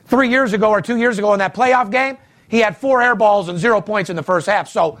 40 3 years ago or 2 years ago in that playoff game. He had 4 air balls and 0 points in the first half.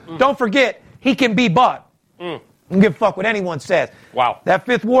 So don't forget, he can be Bud. Don't give a fuck what anyone says. Wow. That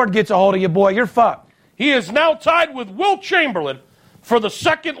Fifth Ward gets a hold of you, boy, you're fucked. He is now tied with Wilt Chamberlain for the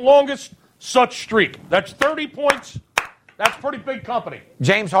second longest such streak. That's 30 points. That's pretty big company.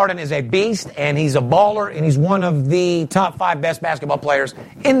 James Harden is a beast, and he's a baller, and he's one of the top 5 best basketball players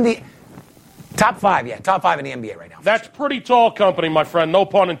in the top 5 in the NBA right now. That's pretty tall company, my friend. No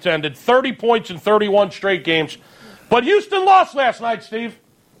pun intended. 30 points in 31 straight games. But Houston lost last night, Steve,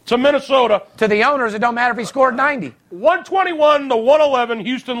 to Minnesota. To the owners, it don't matter if he scored 90. 121 to 111.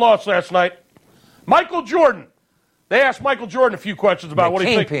 Houston lost last night. Michael Jordan. They asked Michael Jordan a few questions about what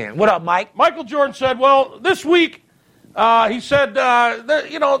he thinks. What up, Mike? Michael Jordan said, well, this week, he said,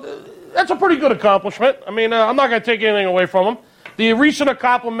 that's a pretty good accomplishment. I mean, I'm not going to take anything away from him. The recent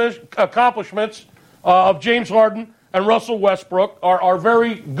accomplishments of James Harden and Russell Westbrook are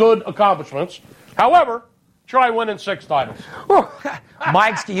very good accomplishments. However, try winning 6 titles.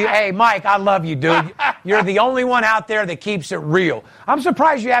 Hey, Mike, I love you, dude. You're the only one out there that keeps it real. I'm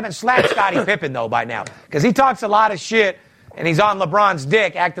surprised you haven't slapped Scottie Pippen, though, by now, because he talks a lot of shit, and he's on LeBron's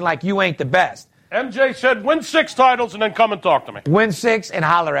dick acting like you ain't the best. MJ said, win 6 titles and then come and talk to me. Win 6 and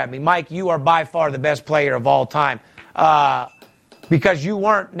holler at me. Mike, you are by far the best player of all time because you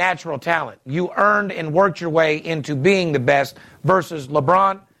weren't natural talent. You earned and worked your way into being the best versus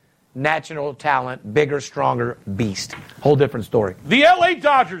LeBron. Natural talent, bigger, stronger, beast. Whole different story. The LA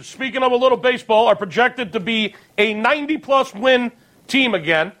Dodgers, speaking of a little baseball, are projected to be a 90-plus win team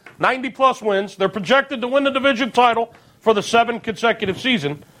again. 90-plus wins. They're projected to win the division title for the 7th consecutive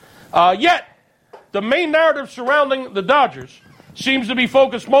season. Yet, the main narrative surrounding the Dodgers seems to be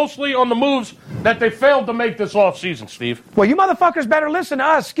focused mostly on the moves that they failed to make this offseason, Steve. Well, you motherfuckers better listen to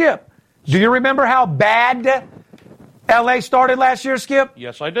us, Skip. Do you remember how bad L.A. started last year, Skip?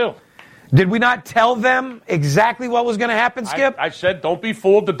 Yes, I do. Did we not tell them exactly what was going to happen, Skip? I said, don't be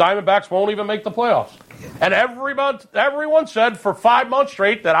fooled. The Diamondbacks won't even make the playoffs. And everyone said for 5 months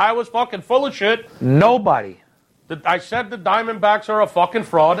straight that I was fucking full of shit. Nobody. I said the Diamondbacks are a fucking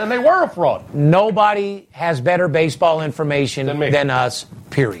fraud, and they were a fraud. Nobody has better baseball information than us,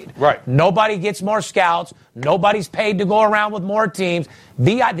 period. Right. Nobody gets more scouts. Nobody's paid to go around with more teams.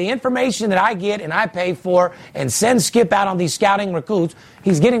 The information that I get and I pay for and send Skip out on these scouting recruits,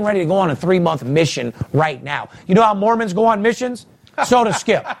 he's getting ready to go on a 3-month mission right now. You know how Mormons go on missions? So does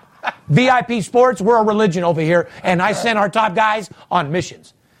Skip. VIP Sports, we're a religion over here, and I send our top guys on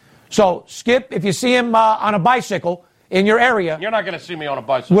missions. So, Skip, if you see him on a bicycle in your area... You're not going to see me on a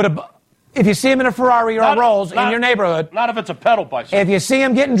bicycle. If you see him in a Ferrari or a Rolls in your neighborhood... Not if it's a pedal bicycle. If you see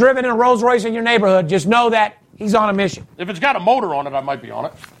him getting driven in a Rolls Royce in your neighborhood, just know that he's on a mission. If it's got a motor on it, I might be on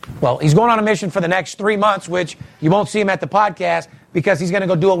it. Well, he's going on a mission for the next 3 months, which you won't see him at the podcast. because he's going to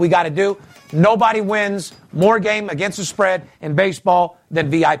go do what we got to do. Nobody wins more game against the spread in baseball than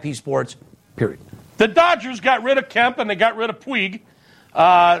VIP Sports, period. The Dodgers got rid of Kemp and they got rid of Puig.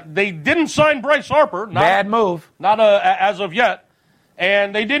 They didn't sign Bryce Harper. Bad move. Not as of yet.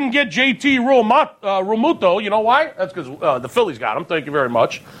 And they didn't get JT Realmuto. You know why? That's because the Phillies got him. Thank you very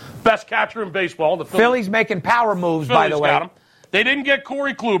much. Best catcher in baseball. The Phillies making power moves, by the way. Got him. They didn't get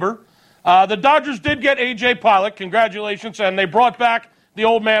Corey Kluber. The Dodgers did get A.J. Pollock. Congratulations. And they brought back the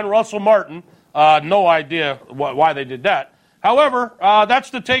old man, Russell Martin. No idea why they did that. However, that's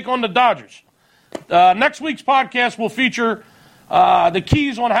the take on the Dodgers. Next week's podcast will feature the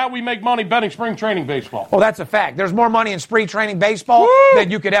keys on how we make money betting spring training baseball. Well, that's a fact. There's more money in spring training baseball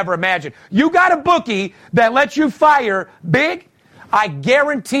than you could ever imagine. You got a bookie that lets you fire big, I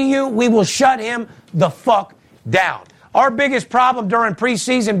guarantee you we will shut him the fuck down. Our biggest problem during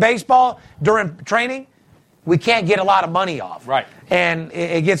preseason baseball, during training, we can't get a lot of money off. Right. And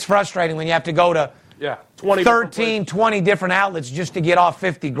it gets frustrating when you have to go to 13, 20 different outlets just to get off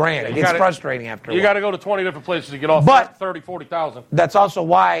 50 grand. It gets frustrating after a while. You got to go to 20 different places to get off 30, 40,000. That's also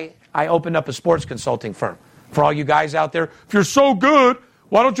why I opened up a sports consulting firm. For all you guys out there, if you're so good,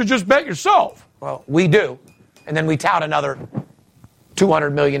 why don't you just bet yourself? Well, we do. And then we tout another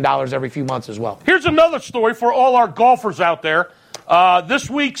 $200 million every few months as well. Here's another story for all our golfers out there. This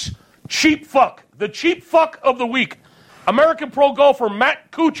week's cheap fuck. The cheap fuck of the week. American pro golfer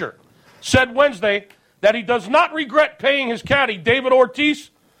Matt Kuchar said Wednesday that he does not regret paying his caddy, David Ortiz,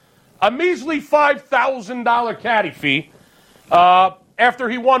 a measly $5,000 caddy fee after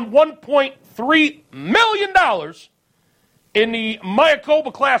he won $1.3 million in the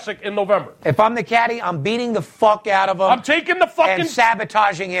Mayakoba Classic in November. If I'm the caddy, I'm beating the fuck out of him. I'm taking the fucking... and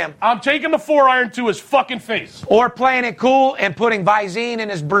sabotaging him. I'm taking the 4-iron to his fucking face. Or playing it cool and putting Visine in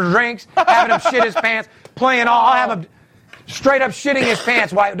his drinks, having him shit his pants, I'll have him straight up shitting his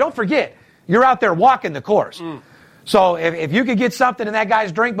pants. Why? Don't forget, you're out there walking the course. So if you could get something in that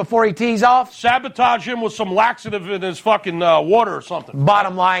guy's drink before he tees off. Sabotage him with some laxative in his fucking water or something.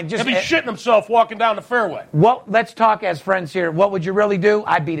 Bottom line, just... he'll be shitting himself walking down the fairway. Well, let's talk as friends here. What would you really do?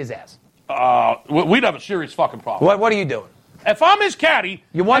 I'd beat his ass. We'd have a serious fucking problem. What are you doing? If I'm his caddy...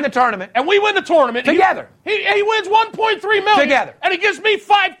 You won the tournament. And we win the tournament. Together. He wins $1.3 million. Together. And he gives me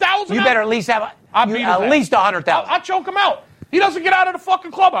 $5,000. You better at least have at least $100,000. I'll choke him out. He doesn't get out of the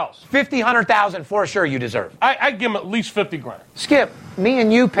fucking clubhouse. $50,000, $100,000 for sure you deserve. I give him at least 50 grand. Skip, me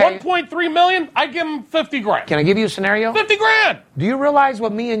and you pay... $1.3 million, I give him 50 grand. Can I give you a scenario? 50 grand! Do you realize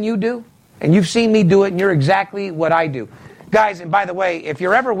what me and you do? And you've seen me do it, and you're exactly what I do. Guys, and by the way, if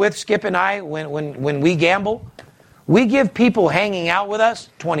you're ever with Skip and I when we gamble, we give people hanging out with us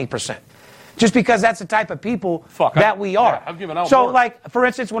 20%. Just because that's the type of people that we are. Yeah, I've given out so, more. like, for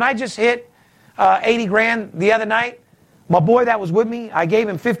instance, when I just hit 80 grand the other night, my boy that was with me, I gave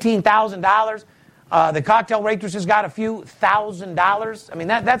him $15,000. The cocktail waitress got a few $1,000s. I mean,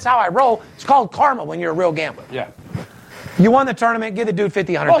 that's how I roll. It's called karma when you're a real gambler. Yeah. You won the tournament, give the dude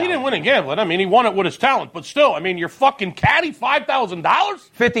 $50,000. Well, he didn't win in gambling. I mean, he won it with his talent. But still, I mean, your fucking caddy, $5,000?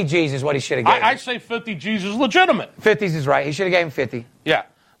 50 G's is what he should have given. I say 50 G's is legitimate. 50s is right. He should have gave him 50. Yeah.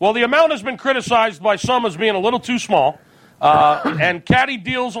 Well, the amount has been criticized by some as being a little too small. And caddy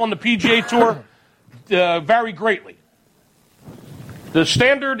deals on the PGA Tour vary greatly. The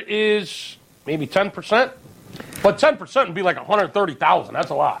standard is maybe 10%, but 10% would be like $130,000.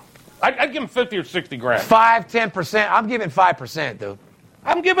 That's a lot. I'd give him 50 or 60 grand. 10%. I'm giving 5%, dude.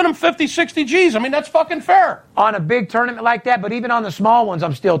 I'm giving him 50, 60 G's. I mean, that's fucking fair. On a big tournament like that, but even on the small ones,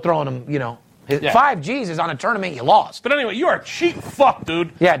 I'm still throwing them, 5 G's is on a tournament you lost. But anyway, you're a cheap fuck,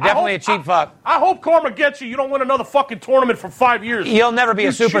 dude. Yeah, definitely a cheap fuck. I hope karma gets you. You don't win another fucking tournament for 5 years. You'll never be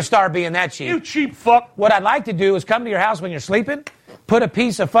a superstar being that cheap. You cheap fuck. What I'd like to do is come to your house when you're sleeping, put a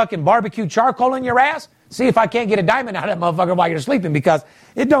piece of fucking barbecue charcoal in your ass, see if I can't get a diamond out of that motherfucker while you're sleeping, because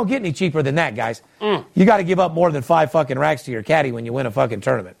it don't get any cheaper than that, guys. You got to give up more than 5 fucking racks to your caddy when you win a fucking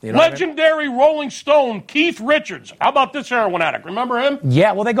tournament. You know Legendary Rolling Stone Keith Richards. How about this heroin addict? Remember him?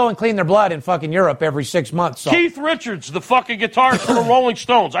 Yeah, well, they go and clean their blood in fucking Europe every 6 months. So. Keith Richards, the fucking guitarist for the Rolling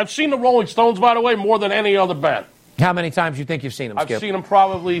Stones. I've seen the Rolling Stones, by the way, more than any other band. How many times do you think you've seen them, Skip? I've seen them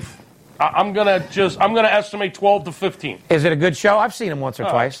probably... I'm gonna estimate 12 to 15. Is it a good show? I've seen them once or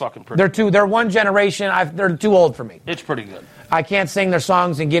twice. It's fucking pretty. They're one generation. They're too old for me. It's pretty good. I can't sing their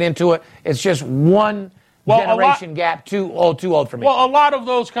songs and get into it. It's just one generation gap. Too old for me. Well, a lot of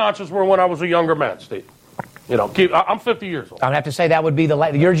those concerts were when I was a younger man, Steve. I'm 50 years old. I'd have to say that would be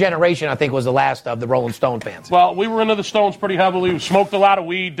your generation. I think was the last of the Rolling Stone fans. Well, we were into the Stones pretty heavily. We smoked a lot of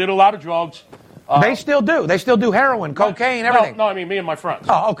weed, did a lot of drugs. They still do. They still do heroin, cocaine, everything. No, I mean me and my friends.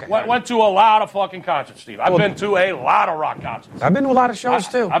 Oh, okay. Went to a lot of fucking concerts, Steve. I've been to a lot of rock concerts. I've been to a lot of shows,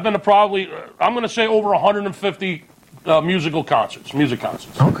 too. I've been to probably, I'm going to say over 150 music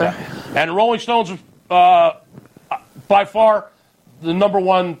concerts. Okay. And Rolling Stones, by far, the number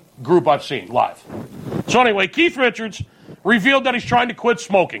one group I've seen live. So anyway, Keith Richards revealed that he's trying to quit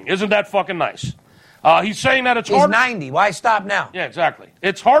smoking. Isn't that fucking nice? He's saying that it's harder. He's 90. Why stop now? Yeah, exactly.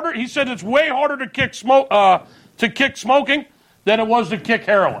 It's harder. He said it's way harder to kick smoking than it was to kick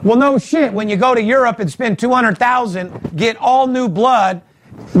heroin. Well, no shit. When you go to Europe and spend $200,000, get all new blood,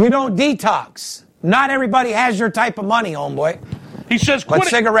 you don't detox. Not everybody has your type of money, homeboy. He says, but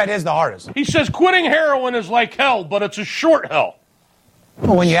cigarette is the hardest. He says quitting heroin is like hell, but it's a short hell.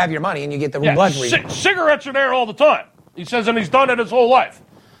 Well, when you have your money and you get the blood reading. Cigarettes are there all the time. He says, and he's done it his whole life.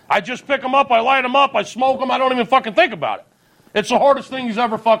 I just pick them up, I light them up, I smoke them, I don't even fucking think about it. It's the hardest thing he's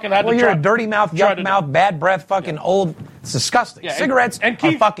ever fucking had to try. Well, you're a dirty mouth, yuck mouth, bad breath, fucking old. It's disgusting. Yeah, Cigarettes are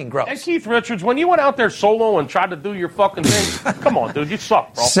fucking gross. And Keith Richards, when you went out there solo and tried to do your fucking thing, come on, dude, you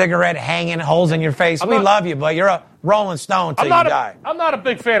suck, bro. Cigarette hanging, holes in your face. We love you, but you're a Rolling Stone till you die. I'm not a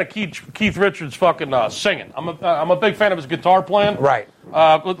big fan of Keith Richards fucking singing. I'm a big fan of his guitar playing. Right.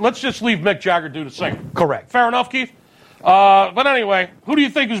 Let's just leave Mick Jagger do the singing. Correct. Fair enough, Keith? But anyway, who do you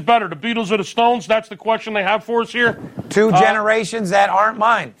think is better, the Beatles or the Stones? That's the question they have for us here. Two generations that aren't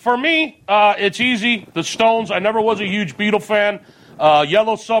mine. For me, it's easy. The Stones, I never was a huge Beatle fan.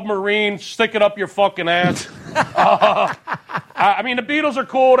 Yellow Submarine, stick it up your fucking ass. I mean, the Beatles are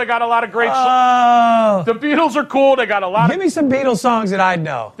cool. They got a lot of great songs. The Beatles are cool. They got a lot Give me some Beatles songs that I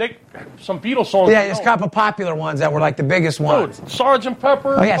know. Some Beatles songs. Yeah, it's a couple popular ones that were like the biggest ones. Dude, Sgt.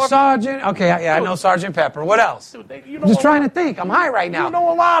 Pepper. Oh, yeah, Sgt. Okay, yeah, I know Sgt. Pepper. What else? Dude, I'm just trying to think. I'm high right now. You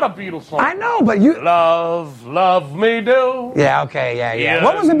know a lot of Beatles songs. I know, but you... Love me do. Yeah, okay, yeah.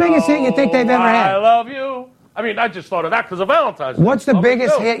 What was the biggest hit you think they've ever had? I love you. I mean, I just thought of that because of Valentine's Day. What's the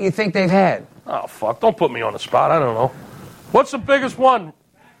biggest hit you think they've had? Oh, fuck. Don't put me on the spot. I don't know. What's the biggest one?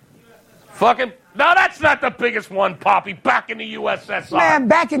 Fucking... No, that's not the biggest one, Poppy. Back in the USSR. Man,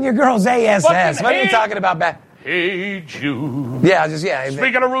 back in your girl's ASS. Fucking what are you talking about back? Hey, Jude. Yeah,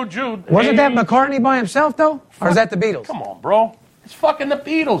 Speaking of Rude Jude. Wasn't that McCartney by himself, though? Or is that the Beatles? Come on, bro. It's fucking the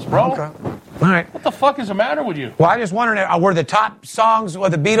Beatles, bro. Okay. All right. What the fuck is the matter with you? Well, I just wondered, were the top songs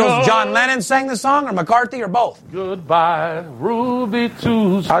with the Beatles, John Lennon sang the song, or McCarthy, or both? Goodbye, Ruby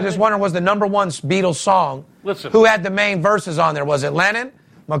Tuesday. I was just wondering, was the number one Beatles song, who had the main verses on there? Was it Lennon,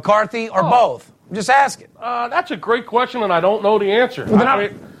 McCarthy, or both? I'm just asking. That's a great question, and I don't know the answer. Well,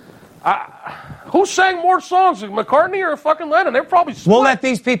 who sang more songs, McCartney or fucking Lennon? They're probably split. We'll let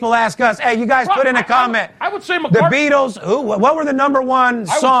these people ask us. Hey, you guys put in a comment. I would say McCartney. The Beatles, what were the number one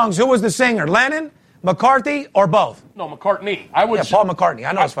songs? Who was the singer? Lennon, McCarthy, or both? No, McCartney. Paul McCartney.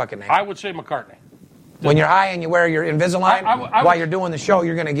 I know his fucking name. I would say McCartney. When you're high and you wear your Invisalign, while you're doing the show,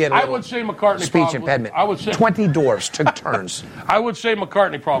 you're going to get I would say McCartney speech impediment. I would say 20 doors took turns. I would say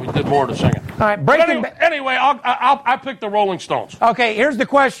McCartney probably did more to singing. All right, anyway, I picked the Rolling Stones. Okay, here's the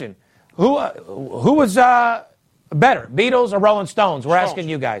question: Who was better, Beatles or Rolling Stones? We're asking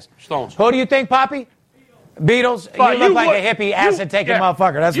you guys. Stones. Who do you think, Poppy? Beatles. You look like a hippie, acid-taking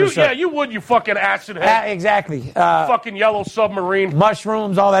motherfucker. That's for sure. Yeah, you would, you fucking acid head. Exactly. Fucking Yellow Submarine.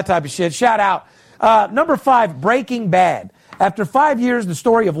 Mushrooms, all that type of shit. Shout out. Number 5, Breaking Bad. After 5 years, the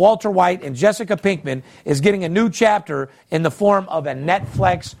story of Walter White and Jessica Pinkman is getting a new chapter in the form of a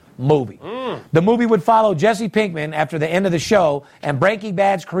Netflix movie. The movie would follow Jesse Pinkman after the end of the show, and Breaking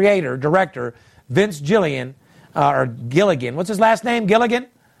Bad's creator, director, Vince Gilligan, or Gilligan. What's his last name? Gilligan?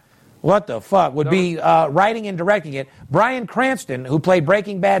 What the fuck? Would be writing and directing it. Bryan Cranston, who played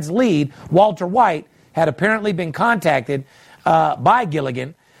Breaking Bad's lead, Walter White, had apparently been contacted by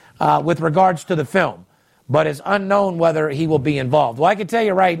Gilligan with regards to the film, but it's unknown whether he will be involved. Well, I can tell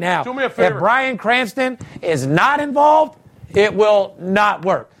you right now, do me a favor. If Bryan Cranston is not involved, it will not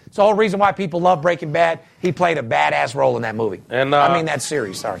work. It's the whole reason why people love Breaking Bad. He played a badass role in that movie. And that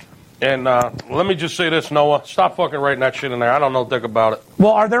series, sorry. And let me just say this, Noah. Stop fucking writing that shit in there. I don't know dick about it.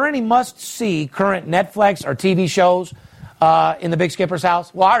 Well, are there any must-see current Netflix or TV shows in the Big Skipper's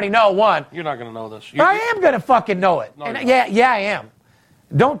house? Well, I already know one. You're not going to know this. I am going to fucking know it. No, yeah, I am.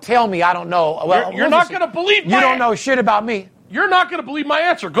 Don't tell me I don't know. Well, you're not going to believe my... You don't know shit about me. You're not going to believe my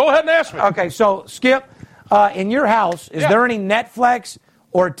answer. Go ahead and ask me. Okay, so, Skip, in your house, is there any Netflix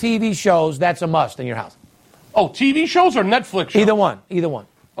or TV shows that's a must in your house? Oh, TV shows or Netflix shows? Either one.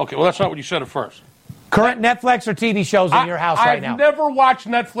 Okay, well, that's not what you said at first. Current Netflix or TV shows in your house right now? I've never watched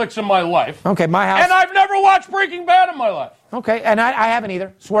Netflix in my life. Okay, my house. And I've never watched Breaking Bad in my life. Okay, and I haven't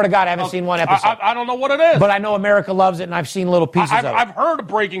either. Swear to God, I haven't seen one episode. I don't know what it is. But I know America loves it, and I've seen little pieces of it. I've heard of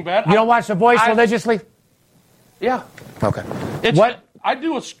Breaking Bad. You don't watch The Voice religiously? Yeah. Okay. What? I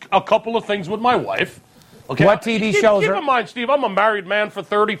do a couple of things with my wife. Okay. What TV shows Keep in mind, Steve, I'm a married man for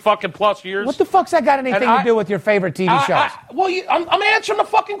 30 fucking plus years. What the fuck's that got anything to do with your favorite TV shows? I'm answering the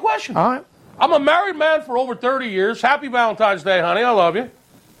fucking question. All right. I'm a married man for over 30 years. Happy Valentine's Day, honey. I love you.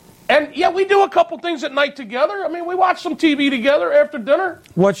 And, yeah, we do a couple things at night together. I mean, we watch some TV together after dinner.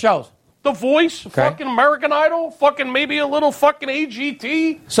 What shows? The Voice, fucking American Idol, fucking maybe a little fucking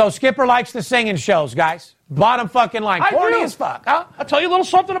AGT. So Skipper likes the singing shows, guys. Bottom fucking line. Corny as fuck, huh? I'll tell you a little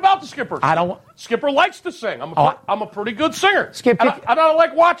something about the Skipper. Skipper likes to sing. I'm a pretty good singer. Skip, and I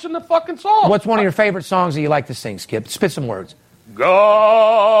like watching the fucking songs. What's one of your favorite songs that you like to sing, Skip? Spit some words.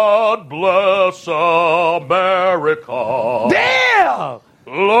 God bless America. Damn!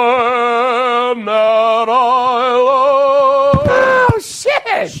 Land that I love. Oh,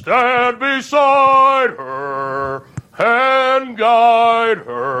 shit! Stand beside her and guide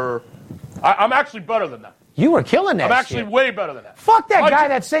her. I'm actually better than that. You were killing that I'm actually shit. Way better than that. Fuck that guy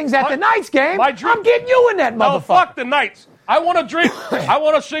that sings at the Knights game. I'm getting you in that motherfucker. No, fuck the Knights. I want to drink. I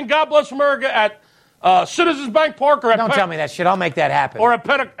want to sing God Bless America at Citizens Bank Park or at Don't tell me that shit. I'll make that happen. Or at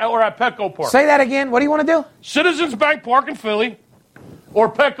Petco Park. Say that again. What do you want to do? Citizens Bank Park in Philly or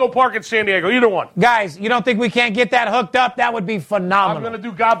Petco Park in San Diego. Either one. Guys, you don't think we can't get that hooked up? That would be phenomenal. I'm going to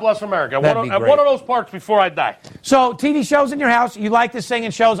do God Bless America at That'd be great. one of those parks before I die. So, TV shows in your house. You like the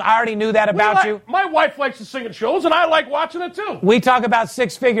singing shows. I already knew that about you. My wife likes to sing at shows, and I like watching it, too. We talk about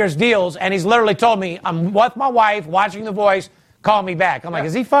six figures deals, and he's literally told me, I'm with my wife, watching The Voice, call me back. I'm like,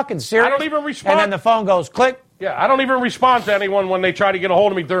 is he fucking serious? I don't even respond. And then the phone goes, click. Yeah, I don't even respond to anyone when they try to get a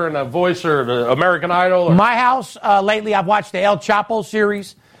hold of me during The Voice or the American Idol. My house, lately, I've watched the El Chapo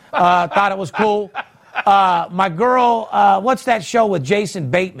series. Thought it was cool. My girl, what's that show with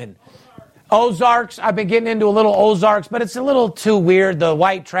Jason Bateman? Ozarks. I've been getting into a little Ozarks, but it's a little too weird. The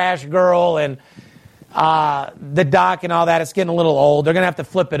white trash girl and the doc and all that. It's getting a little old. They're going to have to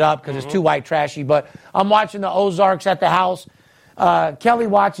flip it up because it's too white trashy. But I'm watching the Ozarks at the house. Kelly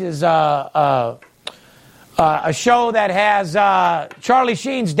watches a show that has Charlie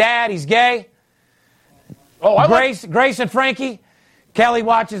Sheen's dad. He's gay. Oh, Grace and Frankie. Kelly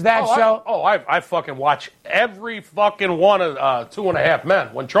watches that show. I fucking watch every fucking one of 2.5 Men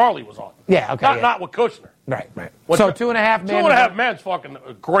when Charlie was on. Yeah, okay. Not with Kushner. Right. So 2.5 Men. 2.5 Men's fucking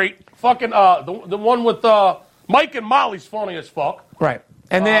great. Fucking the one with Mike and Molly's funny as fuck. Right.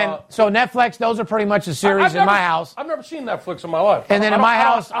 And then, so Netflix, those are pretty much the series in my house. I've never seen Netflix in my life. And then in my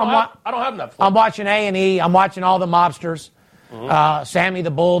house, I don't have Netflix. I'm watching A&E. I'm watching all the mobsters. Sammy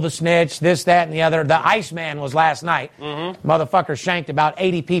the Bull, the Snitch, this, that, and the other. The Iceman was last night. Motherfucker shanked about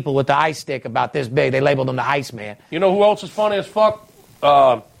 80 people with the ice stick about this big. They labeled him the Iceman. You know who else is funny as fuck?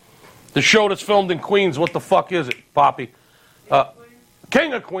 The show that's filmed in Queens. What the fuck is it, Poppy?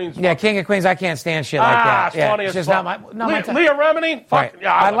 King of Queens. Yeah, King of Queens. I can't stand shit like that. It's funny as fuck. Not my time. Leah Remini? Fuck. Right.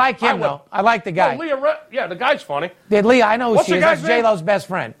 Yeah, I like him, though. I like the guy. The guy's funny. Leah, I know who she is. That's name? J-Lo's best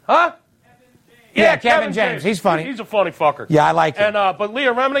friend. Huh? Yeah, Kevin James. He's funny. He's a funny fucker. Yeah, I like him. And but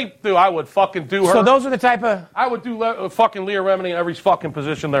Leah Remini, dude, I would fucking do her. So those are the type of... I would do fucking Leah Remini in every fucking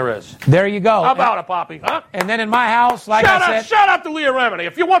position there is. There you go. How about it, Poppy? Huh? And then in my house, like I said... Shout out to Leah Remini.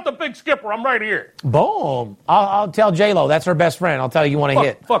 If you want the big skipper, I'm right here. Boom. I'll tell J-Lo. That's her best friend. I'll tell you want to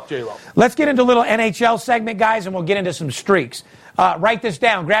hit. Fuck J-Lo. Let's get into a little NHL segment, guys, and we'll get into some streaks. Write this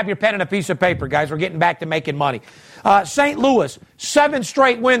down. Grab your pen and a piece of paper, guys. We're getting back to making money. St. Louis, 7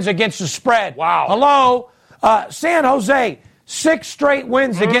 straight wins against the spread. Wow. Hello. San Jose, 6 straight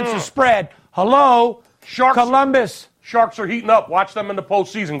wins against the spread. Hello. Columbus. Sharks are heating up. Watch them in the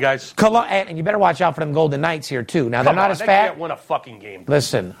postseason, guys. And you better watch out for them Golden Knights here, too. Now, they're not as fat. They can't win a fucking game.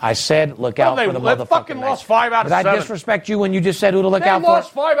 Listen, I said look out for the motherfucking They fucking lost 5 out of 7. Did I disrespect you when you just said who to look out for? They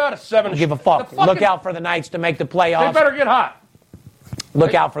lost 5 out of 7. Don't give a fuck. Look out for the Knights to make the playoffs. They better get hot.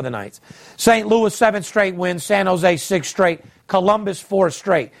 Look out for the Knights. St. Louis, 7 straight wins. San Jose, 6 straight. Columbus, 4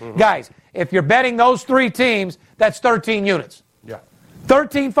 straight. Guys, if you're betting those 3 teams, that's 13 units. Yeah.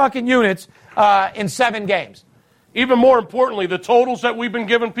 13 fucking units in 7 games. Even more importantly, the totals that we've been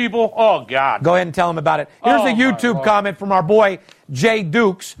giving people, oh, God. Go ahead and tell them about it. Here's a YouTube comment from our boy, Jay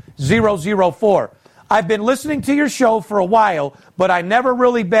Dukes, 004. I've been listening to your show for a while, but I never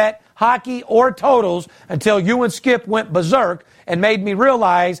really bet hockey or totals until you and Skip went berserk and made me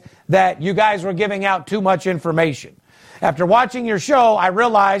realize that you guys were giving out too much information. After watching your show, I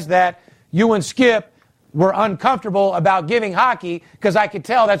realized that you and Skip were uncomfortable about giving hockey because I could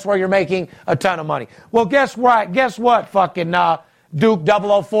tell that's where you're making a ton of money. Well, guess what? Guess what, fucking Duke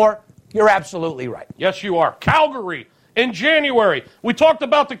 004? You're absolutely right. Yes, you are. Calgary in January. We talked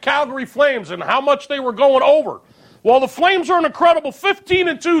about the Calgary Flames and how much they were going over. Well, the Flames are an incredible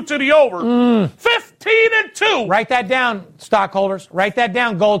 15-2 to the over. 15-2. Write that down, stockholders. Write that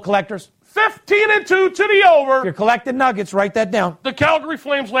down, gold collectors. 15-2 to the over. If you're collecting nuggets, write that down. The Calgary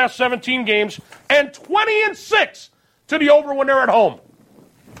Flames last 17 games, and 20-6 to the over when they're at home.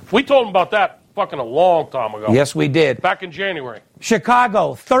 We told them about that fucking a long time ago. Yes, we did. Back in January.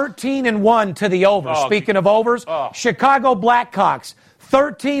 Chicago, 13-1 to the over. Speaking of overs, Chicago Blackhawks,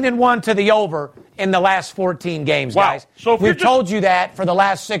 13-1 to the over in the last 14 games, guys. So we've told you that for the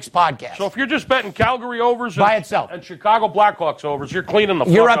last 6 podcasts. So if you're just betting Calgary overs by itself and Chicago Blackhawks overs, you're cleaning the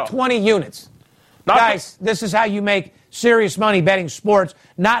fuck up. You're up 20 units. Guys, this is how you make serious money betting sports,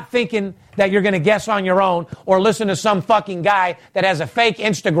 not thinking that you're going to guess on your own or listen to some fucking guy that has a fake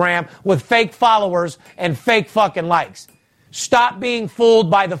Instagram with fake followers and fake fucking likes. Stop being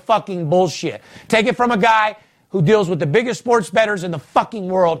fooled by the fucking bullshit. Take it from a guy who deals with the biggest sports bettors in the fucking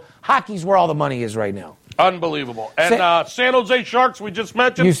world. Hockey's where all the money is right now. Unbelievable. And San Jose Sharks, we just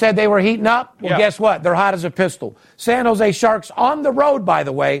mentioned. You said they were heating up? Well, guess what? They're hot as a pistol. San Jose Sharks on the road, by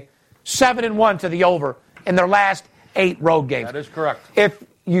the way, 7-1 to the over in their last 8 road games. That is correct. If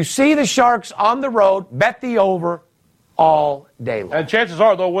you see the Sharks on the road, bet the over all day long. And chances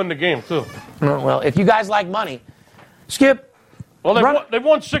are they'll win the game, too. Well, if you guys like money, Skip. Well, they've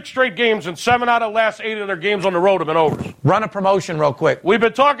won 6 straight games, and 7 out of the last 8 of their games on the road have been overs. Run a promotion real quick. We've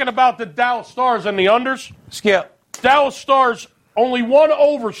been talking about the Dallas Stars and the unders. Skip. Dallas Stars only 1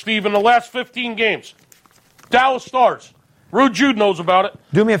 over, Steve, in the last 15 games. Dallas Stars. Rude Jude knows about it.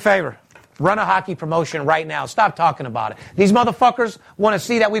 Do me a favor. Run a hockey promotion right now. Stop talking about it. These motherfuckers want to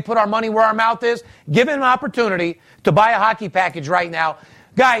see that we put our money where our mouth is. Give them an opportunity to buy a hockey package right now.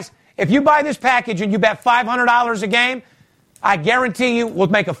 Guys, if you buy this package and you bet $500 a game, I guarantee you we'll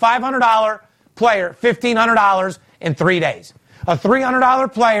make a $500 player $1,500 in 3 days. A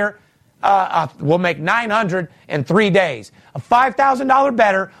 $300 player will make $900 in 3 days. A $5,000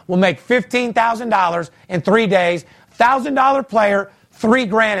 bettor will make $15,000 in 3 days. $1,000 player,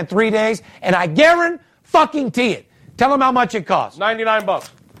 $3,000 in 3 days. And I guarantee it. Tell them how much it costs. $99.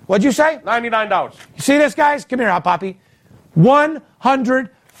 What'd you say? $99. You see this, guys? Come here, Hot Poppy. $100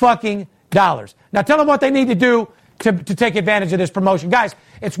 fucking dollars. Now tell them what they need to do to take advantage of this promotion. Guys,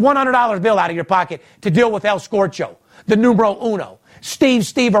 it's $100 bill out of your pocket to deal with El Scorcho, the numero uno, Steve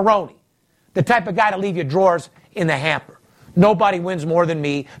Aroni, the type of guy to leave your drawers in the hamper. Nobody wins more than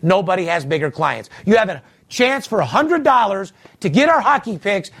me. Nobody has bigger clients. You have a chance for $100 to get our hockey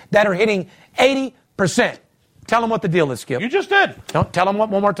picks that are hitting 80%. Tell them what the deal is, Skip. You just did. No, tell them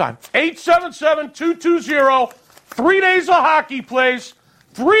one more time. 877-220, 3 days of hockey plays,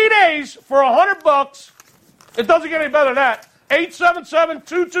 3 days for $100. It doesn't get any better than that.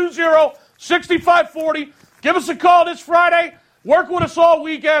 877-220-6540. Give us a call this Friday. Work with us all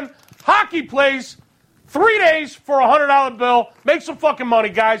weekend. Hockey plays, 3 days for a $100 bill. Make some fucking money,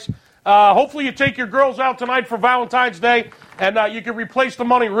 guys. Hopefully you take your girls out tonight for Valentine's Day, and you can replace the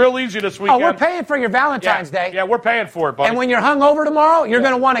money real easy this weekend. Oh, we're paying for your Valentine's Day. Yeah, we're paying for it, buddy. And when you're hungover tomorrow, you're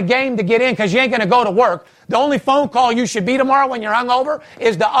going to want a game to get in because you ain't going to go to work. The only phone call you should be tomorrow when you're hungover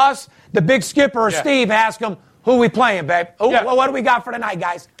is to us, the Big Skipper, or Steve, and ask them, who we playing, babe? What do we got for tonight,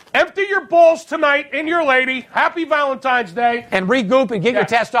 guys? Empty your balls tonight in your lady. Happy Valentine's Day. And regroup and get your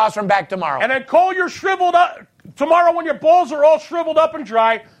testosterone back tomorrow. And then call your shriveled up tomorrow when your balls are all shriveled up and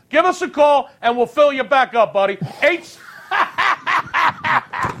dry. Give us a call, and we'll fill you back up, buddy.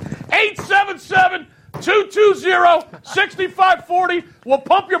 877-220-6540. We'll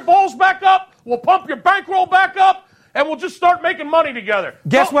pump your balls back up. We'll pump your bankroll back up, and we'll just start making money together.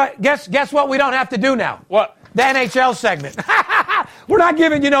 Guess what? Guess what we don't have to do now? What? The NHL segment. We're not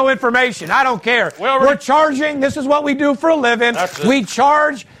giving you no information. I don't care. We're charging. This is what we do for a living. We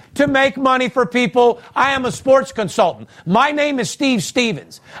charge to make money for people. I am a sports consultant. My name is Steve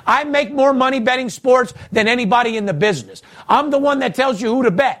Stevens. I make more money betting sports than anybody in the business. I'm the one that tells you who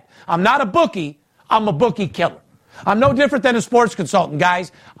to bet. I'm not a bookie. I'm a bookie killer. I'm no different than a sports consultant,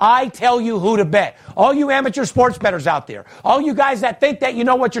 guys. I tell you who to bet. All you amateur sports bettors out there, all you guys that think that you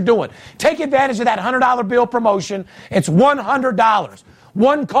know what you're doing, take advantage of that $100 bill promotion. It's $100.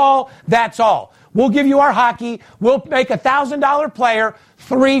 One call, that's all. We'll give you our hockey. We'll make a $1,000 player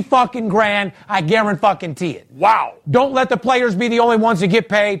 $3 fucking grand. I guarantee it. Wow. Don't let the players be the only ones that get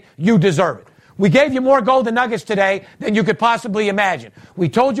paid. You deserve it. We gave you more golden nuggets today than you could possibly imagine. We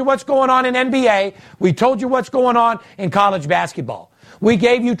told you what's going on in NBA. We told you what's going on in college basketball. We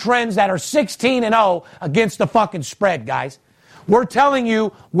gave you trends that are 16-0 against the fucking spread, guys. We're telling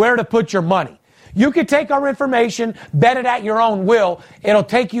you where to put your money. You can take our information, bet it at your own will. It'll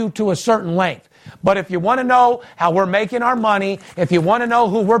take you to a certain length. But if you want to know how we're making our money, if you want to know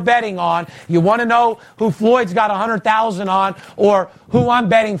who we're betting on, you want to know who Floyd's got 100,000 on, or who I'm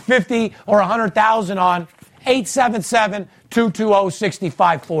betting 50 or 100,000 on,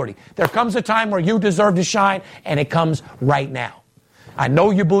 877-220-6540. There comes a time where you deserve to shine, and it comes right now. I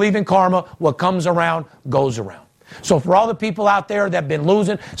know you believe in karma. What comes around goes around. So for all the people out there that have been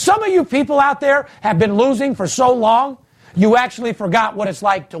losing, some of you people out there have been losing for so long, you actually forgot what it's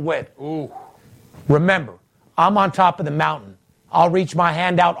like to win. Ooh. Remember, I'm on top of the mountain. I'll reach my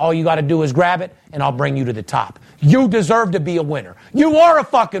hand out. All you got to do is grab it, and I'll bring you to the top. You deserve to be a winner. You are a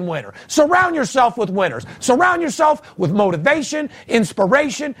fucking winner. Surround yourself with winners. Surround yourself with motivation,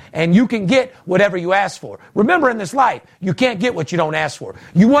 inspiration, and you can get whatever you ask for. Remember, in this life, you can't get what you don't ask for.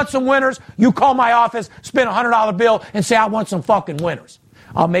 You want some winners? You call my office, spend a $100 bill, and say, I want some fucking winners.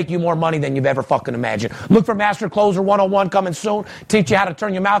 I'll make you more money than you've ever fucking imagined. Look for Master Closer 101 coming soon. Teach you how to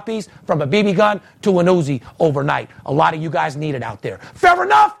turn your mouthpiece from a BB gun to an Uzi overnight. A lot of you guys need it out there. Fair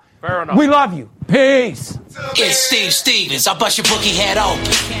enough? Fair enough. We love you. Peace. It's Steve Stevens. I bust your bookie head open.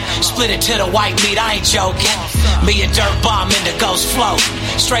 Split it to the white meat. I ain't joking. Me and Dirt Bomb in the Ghost flow.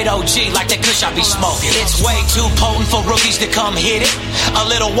 Straight OG like that kush I be smoking. It's way too potent for rookies to come hit it. A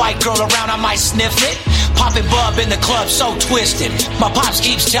little white girl around, I might sniff it. Poppin' bub in the club, so twisted. My pops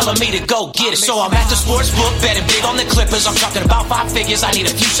keeps telling me to go get it. So I'm at the sports book, betting big on the Clippers. I'm talking about 5 figures. I need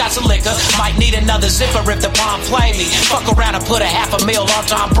a few shots of liquor. Might need another zipper if the bomb play me. Fuck around and put a $500,000 on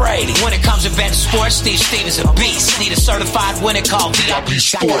Tom Brady. When it comes to betting sports, Steve Stevens a beast. Need a certified winner called VIP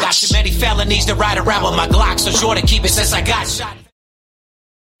Sports. Got too many felonies to ride around with my Glock, so sure to keep it since I got shot.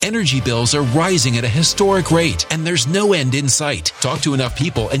 Energy bills are rising at a historic rate, and there's no end in sight. Talk to enough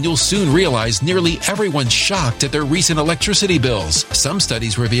people, and you'll soon realize nearly everyone's shocked at their recent electricity bills. Some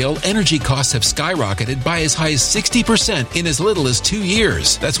studies reveal energy costs have skyrocketed by as high as 60% in as little as 2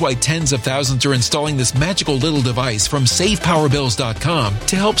 years. That's why tens of thousands are installing this magical little device from SavePowerBills.com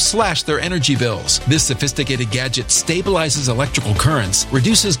to help slash their energy bills. This sophisticated gadget stabilizes electrical currents,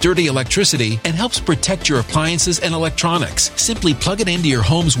 reduces dirty electricity, and helps protect your appliances and electronics. Simply plug it into your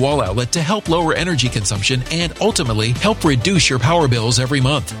home's wall outlet to help lower energy consumption and ultimately help reduce your power bills every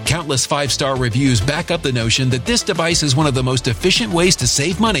month. Countless 5-star reviews back up the notion that this device is one of the most efficient ways to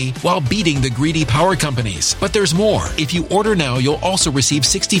save money while beating the greedy power companies. But there's more. If you order now, you'll also receive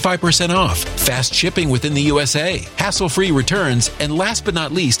 65% off, fast shipping within the USA, hassle-free returns, and last but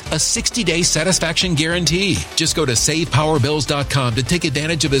not least, a 60-day satisfaction guarantee. Just go to SavePowerBills.com to take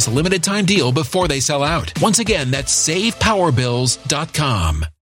advantage of this limited time deal before they sell out. Once again, that's SavePowerBills.com.